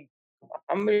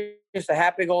 I'm just a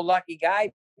happy-go-lucky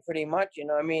guy, pretty much. You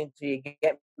know what I mean? Till you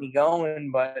get me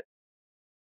going, but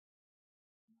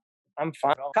I'm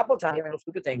fine. A couple times,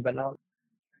 stupid things, but no.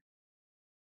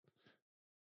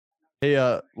 Hey,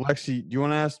 Lexi, do you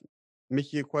want to ask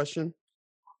Mickey a question?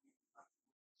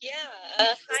 Yeah.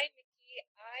 Hi, Mickey.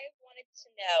 I wanted to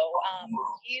know.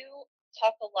 You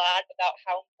talk a lot about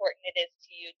how important it is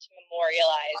to you to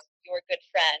memorialize your good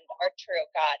friend Arturo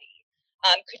Gotti.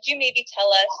 Could you maybe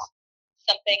tell us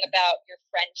something about your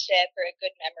friendship or a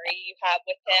good memory you have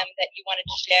with him that you wanted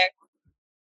to share?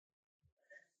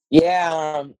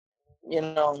 Yeah,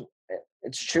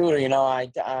 it's true.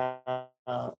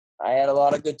 I had a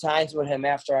lot of good times with him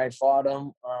after I fought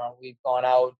him. We've gone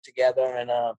out together,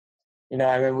 and I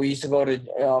mean, we used to go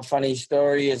to. Funny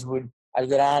story is I'd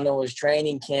go down to his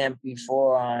training camp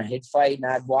before he'd fight, and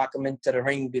I'd walk him into the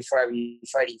ring before every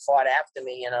fight. He fought after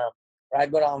me, and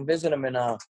I'd go down and visit him in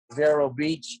Vero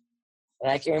Beach.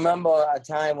 And I can remember a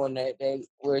time when they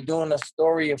were doing a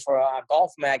story for a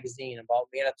golf magazine about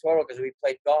me and Arturo because we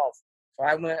played golf. So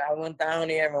I went down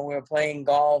there and we were playing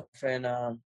golf, and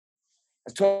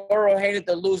Arturo hated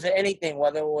to lose at anything,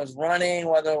 whether it was running,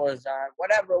 whether it was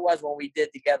whatever it was when we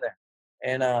did together.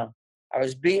 And I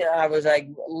was like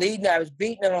leading, I was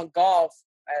beating him on golf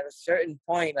at a certain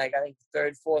point, like I think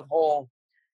third, fourth hole,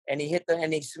 and he hit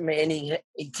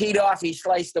he teed off, he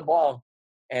sliced the ball,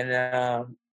 and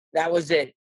that was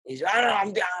it. He's, I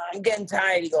don't know, I'm getting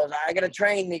tired. He goes, I gotta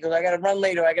train. He goes, I gotta run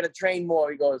later. I gotta train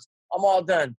more. He goes, I'm all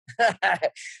done.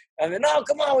 I mean, no,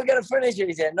 come on, we gotta finish it.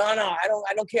 He said, no, I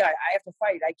don't care. I have to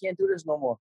fight. I can't do this no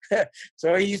more.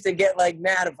 So he used to get like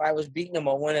mad if I was beating him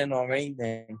or winning or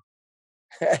anything.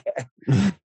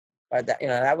 But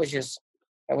that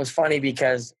was funny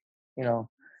because,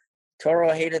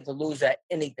 Toro hated to lose at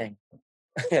anything.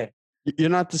 You're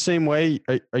not the same way.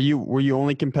 Are you? Were you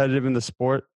only competitive in the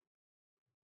sport?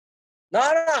 No,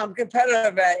 I'm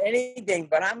competitive at anything,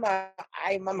 but I'm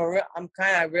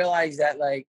kind of realized that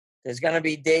like There's going to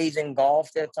be days in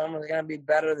golf that someone's going to be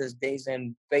better. There's days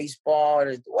in baseball.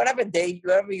 There's whatever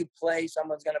you play,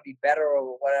 someone's going to be better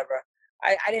or whatever.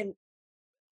 I didn't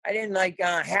like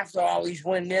have to always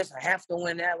win this. I have to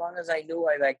win that. As long as I knew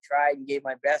I tried and gave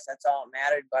my best, that's all that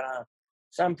mattered. But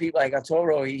some people, like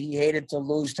Arturo, he hated to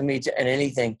lose to me in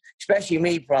anything, especially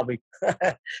me, probably.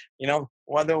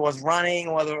 Whether it was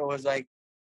running, whether it was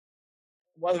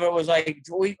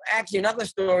actually another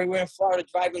story. We're in Florida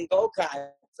driving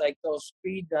go-karts, like those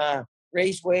speed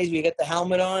raceways where you get the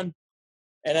helmet on,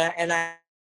 and I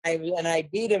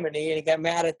beat him, and he got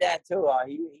mad at that too.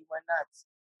 He went nuts.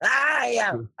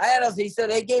 He said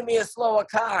they gave me a slower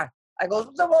car. I go,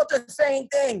 it's about the same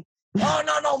thing. Oh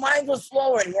no, mine was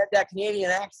slower. And he had that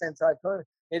Canadian accent, so I couldn't.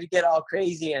 He'd get all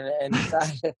crazy and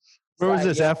started. Where was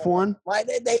this, F1?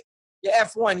 Yeah,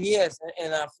 F1, yes,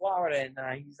 in Florida.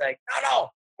 And he's like, no,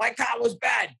 my car was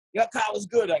bad. Your car was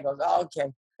good. I goes, oh,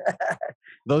 okay.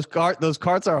 Those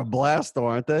carts are a blast, though,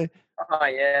 aren't they? Oh,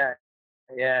 yeah.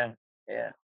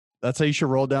 That's how you should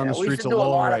roll down the streets of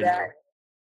Lowell right now.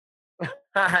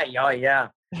 Oh, yeah.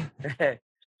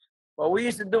 Well, we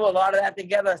used to do a lot of that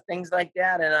together, things like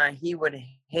that, and he would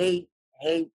hate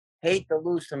to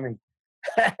lose to me.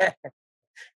 Yeah,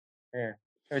 it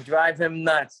would drive him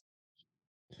nuts.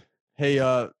 Hey,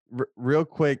 real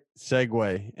quick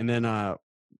segue, and then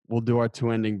we'll do our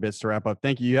 2 ending bits to wrap up.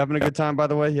 Thank you. You having a good time, by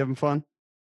the way? You having fun?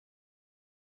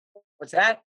 What's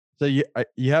that? So you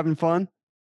having fun?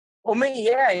 Oh, me?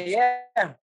 Yeah.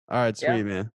 All right, sweet,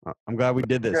 man. I'm glad we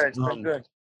did this.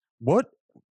 Good.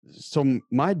 So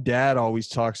my dad always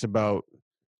talks about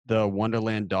the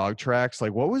Wonderland dog tracks.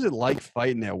 Like, what was it like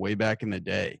fighting there way back in the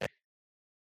day?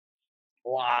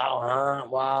 Wow, huh?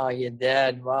 Wow, your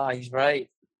dad. Wow, he's right.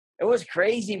 It was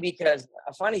crazy because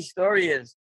a funny story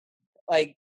is,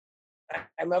 like,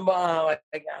 I remember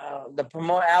the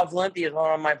promoter, Al Valenti is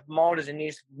one of my promoters, and he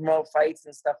used to promote fights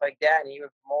and stuff like that, and he would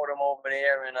promote them over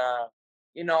there, and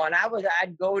and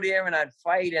I'd go there and I'd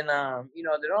fight, and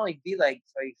there'd only be like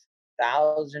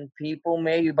 1,000 people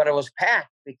maybe, but it was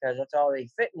packed because that's all they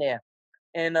fit in there.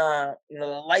 And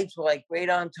the lights were like right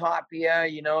on top here,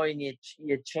 and you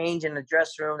change in the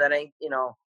dressing room that ain't,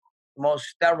 most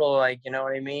sterile, like, you know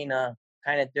what I mean?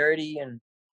 Kind of dirty, and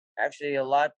actually a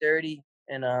lot dirty.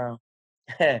 And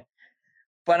but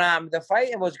the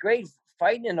fighting was great,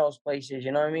 fighting in those places,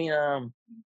 you know what I mean?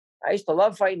 I used to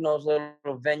love fighting those little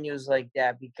venues like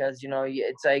that because,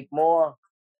 it's like more,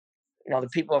 the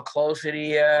people are closer to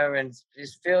you, and it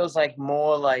just feels like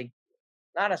more like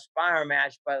not a sparring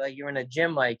match, but like you're in a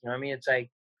gym, like, you know what I mean?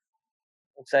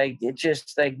 It's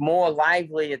just like more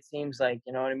lively, it seems like,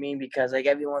 you know what I mean? Because like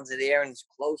everyone's there and it's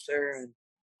closer, and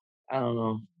I don't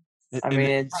know. I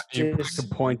mean, it's just to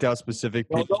point out specific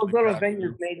people. Those little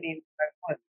venues made me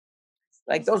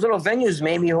like those little venues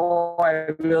made me who I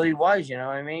really was, you know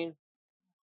what I mean?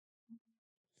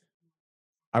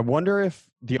 I wonder if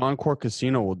the Encore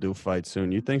Casino will do fights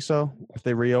soon. You think so? If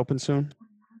they reopen soon?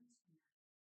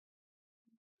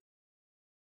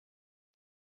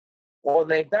 Well,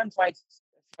 they've done fights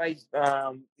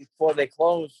before they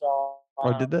closed. So,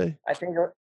 Oh, did they? I think,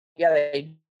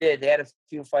 they did. They had a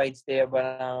few fights there, but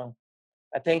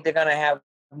I think they're gonna have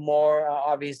more.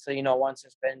 Obviously, once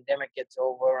this pandemic gets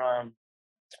over,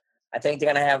 I think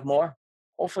they're gonna have more.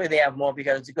 Hopefully, they have more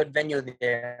because it's a good venue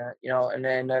there.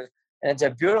 And it's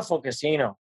a beautiful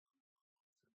casino.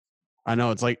 I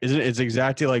know it's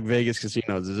exactly like Vegas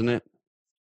casinos, isn't it?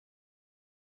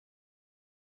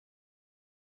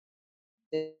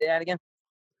 Say that again.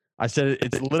 I said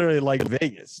it's literally like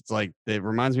Vegas. It's like it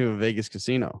reminds me of a Vegas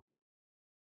casino.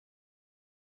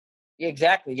 Yeah,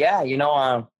 exactly. Yeah,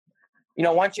 when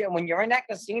you're in that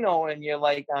casino and you're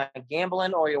like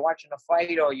gambling, or you're watching a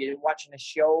fight, or you're watching a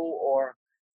show, or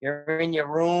you're in your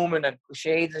room and the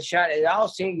shades are shut,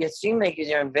 it seems like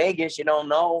you're in Vegas. You don't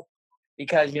know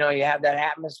because you have that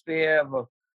atmosphere of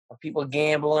people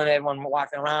gambling, everyone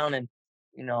walking around, and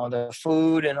the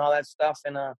food and all that stuff,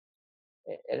 and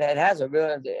it has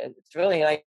it's really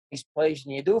a nice place,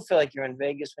 and you do feel like you're in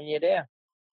Vegas when you're there.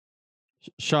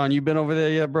 Sean, you been over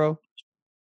there yet, bro?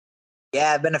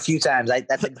 Yeah, I've been a few times.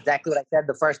 That's exactly what I said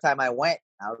the first time I went.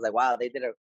 I was like, wow, they did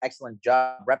an excellent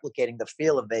job replicating the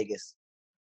feel of Vegas.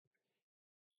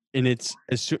 And it's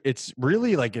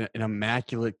really like an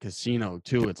immaculate casino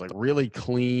too. It's like really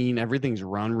clean. Everything's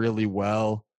run really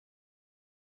well.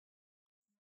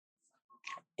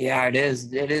 Yeah, it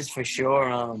is. It is for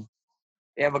sure.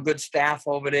 They have a good staff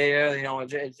over there.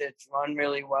 It's run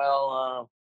really well.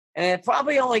 And it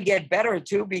probably only get better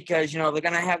too because they're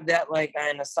gonna have that, like,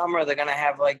 in the summer they're gonna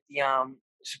have like the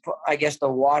I guess the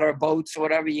water boats or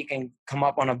whatever. You can come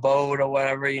up on a boat or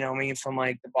whatever, you know what I mean, from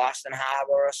like the Boston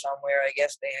Harbor or somewhere. I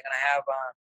guess they're gonna have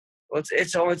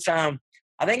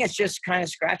I think it's just kind of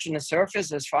scratching the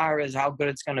surface as far as how good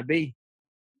it's gonna be.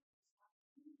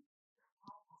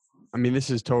 I mean, this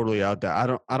is totally out there.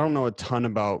 I don't know a ton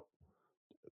about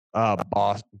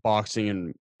boxing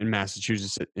in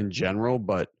Massachusetts in general,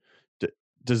 but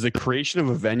does the creation of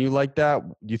a venue like that,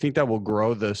 do you think that will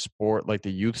grow the sport, like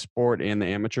the youth sport and the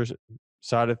amateur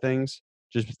side of things?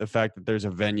 Just the fact that there's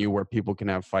a venue where people can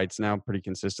have fights now pretty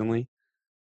consistently?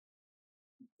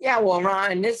 Yeah, well,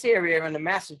 around in this area, in the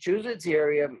Massachusetts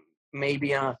area,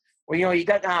 maybe well, you know, you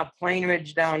got Plain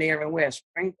Ridge down here, and where's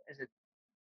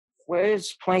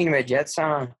Plain Ridge? That's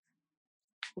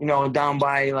you know, down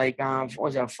by like what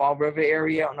was that, Fall River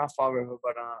area? Not Fall River,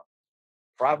 but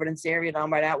Providence area, down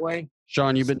by that way.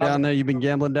 Sean, you been down there? You been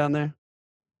gambling down there?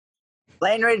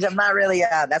 Plain Ridge, I'm not really.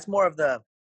 That's more of the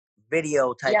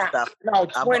video type stuff. No,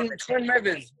 Twin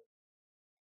Rivers.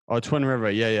 Oh, Twin River.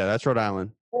 Yeah, that's Rhode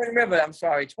Island. Twin River, I'm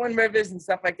sorry. Twin Rivers and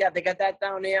stuff like that. They got that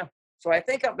down there. So I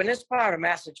think up in this part of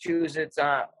Massachusetts,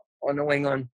 or New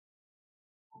England,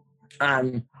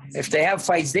 if they have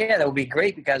fights there, that would be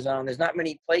great because there's not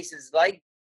many places like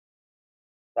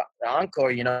the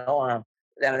Encore, you know,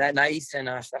 that nice and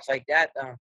stuff like that.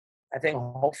 I think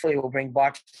hopefully we'll bring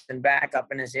boxing back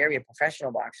up in this area,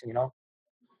 professional boxing, you know.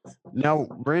 Now,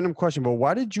 random question, but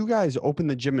why did you guys open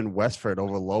the gym in Westford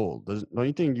over Lowell? Don't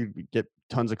you think you'd get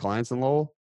tons of clients in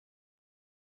Lowell?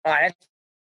 That's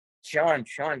Sean.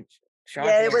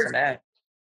 Yeah, it was. That.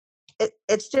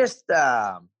 It's just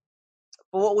for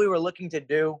what we were looking to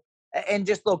do, and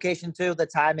just location too. The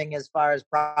timing, as far as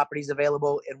properties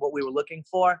available and what we were looking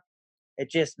for, it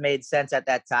just made sense at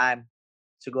that time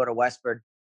to go to Westford.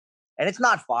 And it's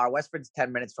not far. Westford's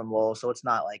 10 minutes from Lowell, so it's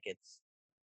not like it's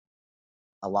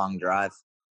a long drive.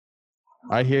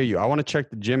 I hear you. I want to check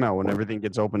the gym out when everything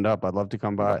gets opened up. I'd love to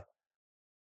come by.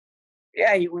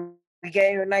 Yeah, we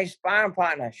gave you a nice sparring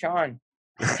partner, Sean.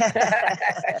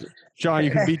 Sean,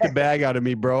 you can beat the bag out of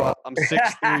me, bro. I'm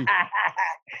 6'3".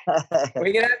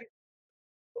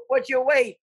 What's your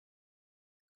weight?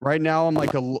 Right now, I'm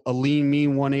like a lean,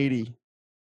 mean 180.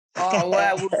 Oh,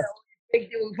 well,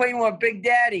 we're playing with Big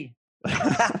Daddy.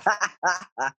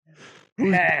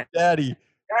 Who's Big Daddy?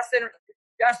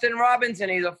 Justin Robinson.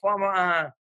 He's a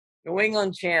former New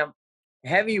England champ,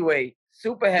 heavyweight,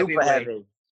 super heavyweight. Super heavy.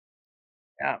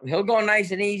 Yeah, he'll go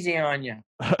nice and easy on you.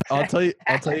 I'll tell you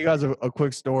guys a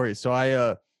quick story.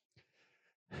 So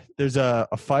there's a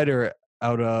fighter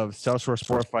out of South Shore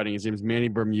Sport Fighting. His name's Manny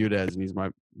Bermudez, and he's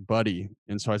my buddy.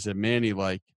 And so I said, Manny,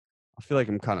 like, I feel like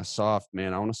I'm kind of soft,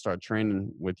 man. I want to start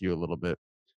training with you a little bit.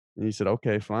 And he said,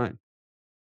 okay, fine.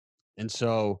 And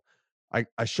so I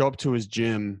show up to his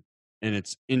gym, and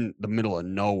it's in the middle of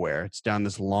nowhere. It's down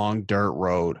this long dirt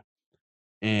road.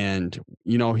 And,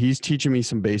 you know, he's teaching me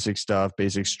some basic stuff,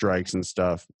 basic strikes and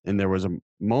stuff. And there was a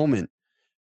moment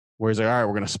where he's like, all right,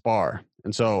 we're going to spar.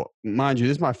 And so, mind you,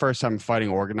 this is my first time fighting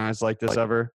organized like this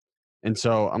ever. And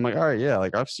so I'm like, all right, yeah,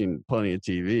 like I've seen plenty of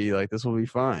TV. Like this will be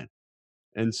fine.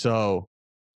 And so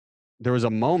there was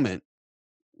a moment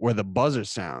where the buzzer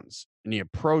sounds and he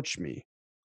approached me.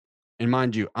 And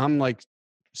mind you, I'm like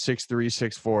 6'3",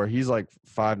 6'4". He's like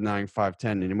 5'9", 5'10".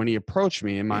 And when he approached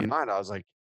me, in my mind, I was like,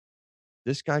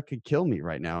 this guy could kill me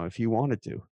right now if he wanted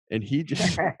to. And he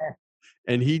just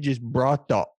brought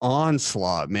the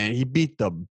onslaught, man. He beat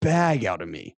the bag out of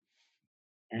me.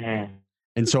 And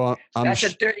so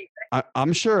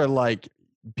I'm sure like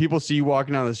people see you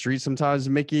walking down the street sometimes,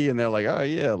 Mickey, and they're like, oh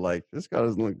yeah, like this guy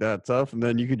doesn't look that tough. And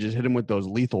then you could just hit him with those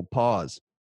lethal paws.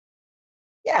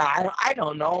 Yeah, I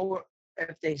don't know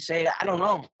if they say that. I don't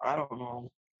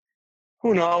know.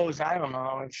 Who knows? I don't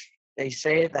know. If they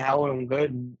say it, the hell with them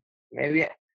good. Maybe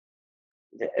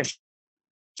if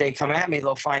they come at me,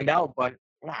 they'll find out. But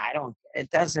no, I don't. It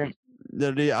doesn't.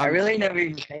 I really never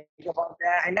even think about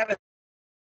that. I never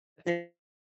think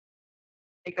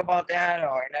about that,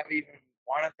 or I never even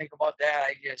want to think about that.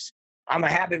 I'm a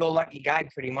happy-go-lucky guy,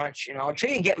 pretty much. You know, until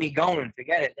you get me going,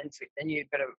 forget it. Then you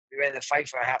better be ready to fight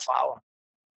for a half hour.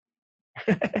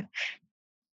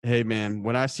 Hey man,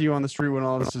 when I see you on the street when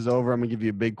all this is over, I'm gonna give you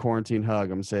a big quarantine hug. I'm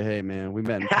gonna say, hey man, we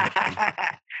met in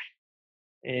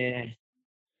Yeah.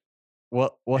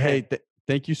 Well, hey,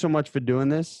 thank you so much for doing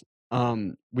this.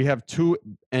 We have 2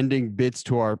 ending bits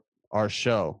to our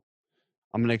show.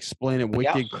 I'm gonna explain it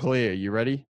wicked clear. You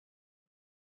ready?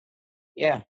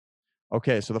 Yeah.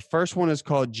 Okay, so the first one is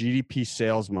called GDP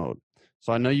sales mode.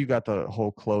 So I know you got the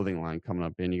whole clothing line coming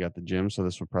up and you got the gym, so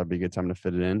this would probably be a good time to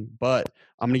fit it in. But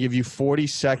I'm going to give you 40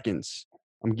 seconds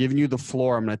I'm giving you the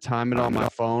floor. I'm going to time it on my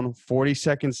phone. 40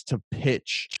 seconds to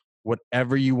pitch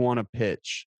whatever you want to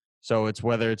pitch. So it's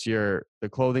whether it's the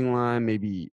clothing line,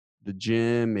 maybe the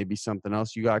gym, maybe something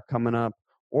else you got coming up,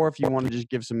 or if you want to just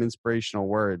give some inspirational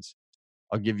words,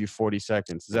 I'll give you 40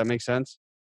 seconds. Does that make sense?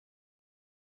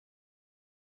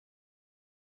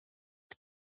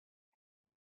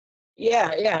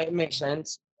 Yeah, it makes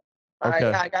sense. Okay. Yeah,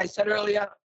 like I said earlier,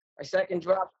 my second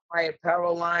drop, my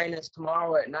apparel line is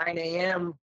tomorrow at 9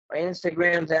 a.m. My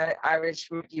Instagram's at Irish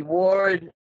Micky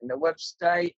Ward, and the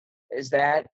website is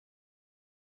that.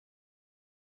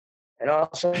 And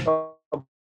also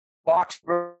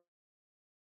boxburg.com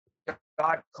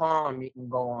you can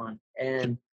go on.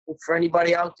 And for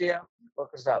anybody out there,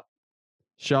 look us up.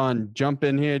 Sean, jump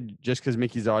in here just because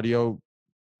Mickey's audio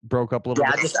broke up a little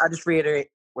Yeah, bit. I'll just reiterate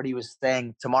what he was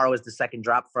saying. Tomorrow is the second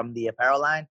drop from the apparel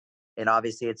line. And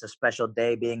obviously it's a special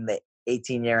day being the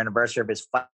 18-year anniversary of his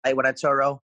fight with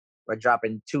Arturo. We're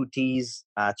dropping 2 tees,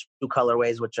 2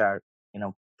 colorways, which are,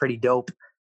 pretty dope.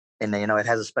 And, it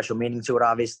has a special meaning to it,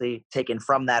 obviously. Taken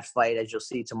from that fight, as you'll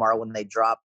see tomorrow when they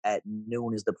drop at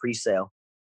noon is the pre-sale.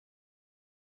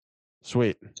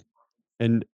 Sweet.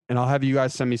 And I'll have you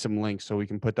guys send me some links so we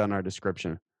can put that in our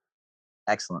description.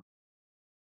 Excellent.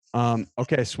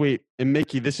 Okay, sweet. And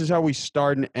Mickey, this is how we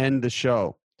start and end the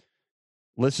show.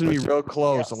 Listen to me real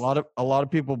close. Yes. A lot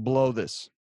of people blow this.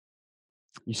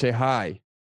 You say, hi,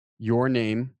 your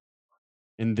name,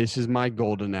 and this is my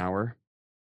golden hour.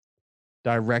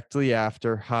 Directly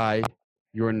after, hi,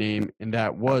 your name, and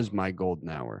that was my golden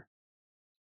hour.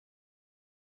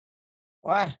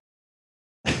 What?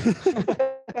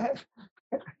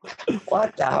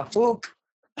 What the fuck?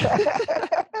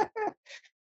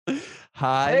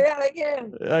 Hi. Say that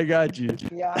again. I got you.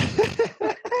 Yeah.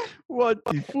 What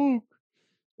the fuck?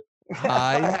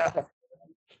 Hi,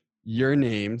 your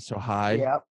name. So hi,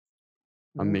 Yep.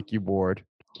 I'm Micky Ward,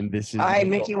 and this is Hi,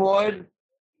 Micky Ward.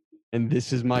 and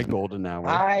this is my golden hour.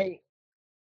 Hi,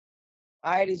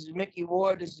 this is Micky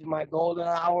Ward. This is my golden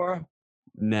hour.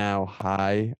 Now,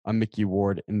 hi, I'm Micky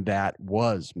Ward, and that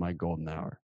was my golden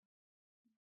hour.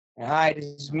 And hi, this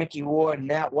is Micky Ward, and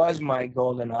that was my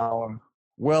golden hour.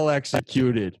 Well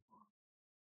executed,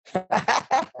 Mickey.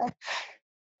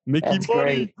 That's Buddy.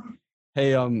 great.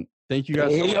 Hey, thank you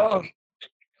guys.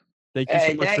 Thank you so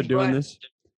much for thanks, doing bud. this.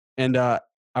 And I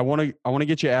want to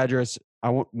get your address. I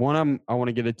want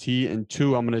to get a tee, and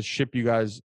 2, I'm gonna ship you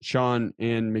guys, Sean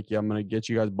and Mickey. I'm gonna get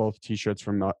you guys both T-shirts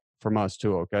from us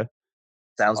too. Okay.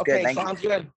 Sounds good. Thank sounds you.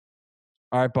 good.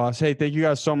 All right, boss. Hey, thank you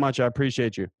guys so much. I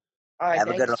appreciate you. All right, Have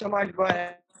a thank good you one. so much,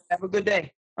 bud. Have a good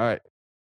day. All right.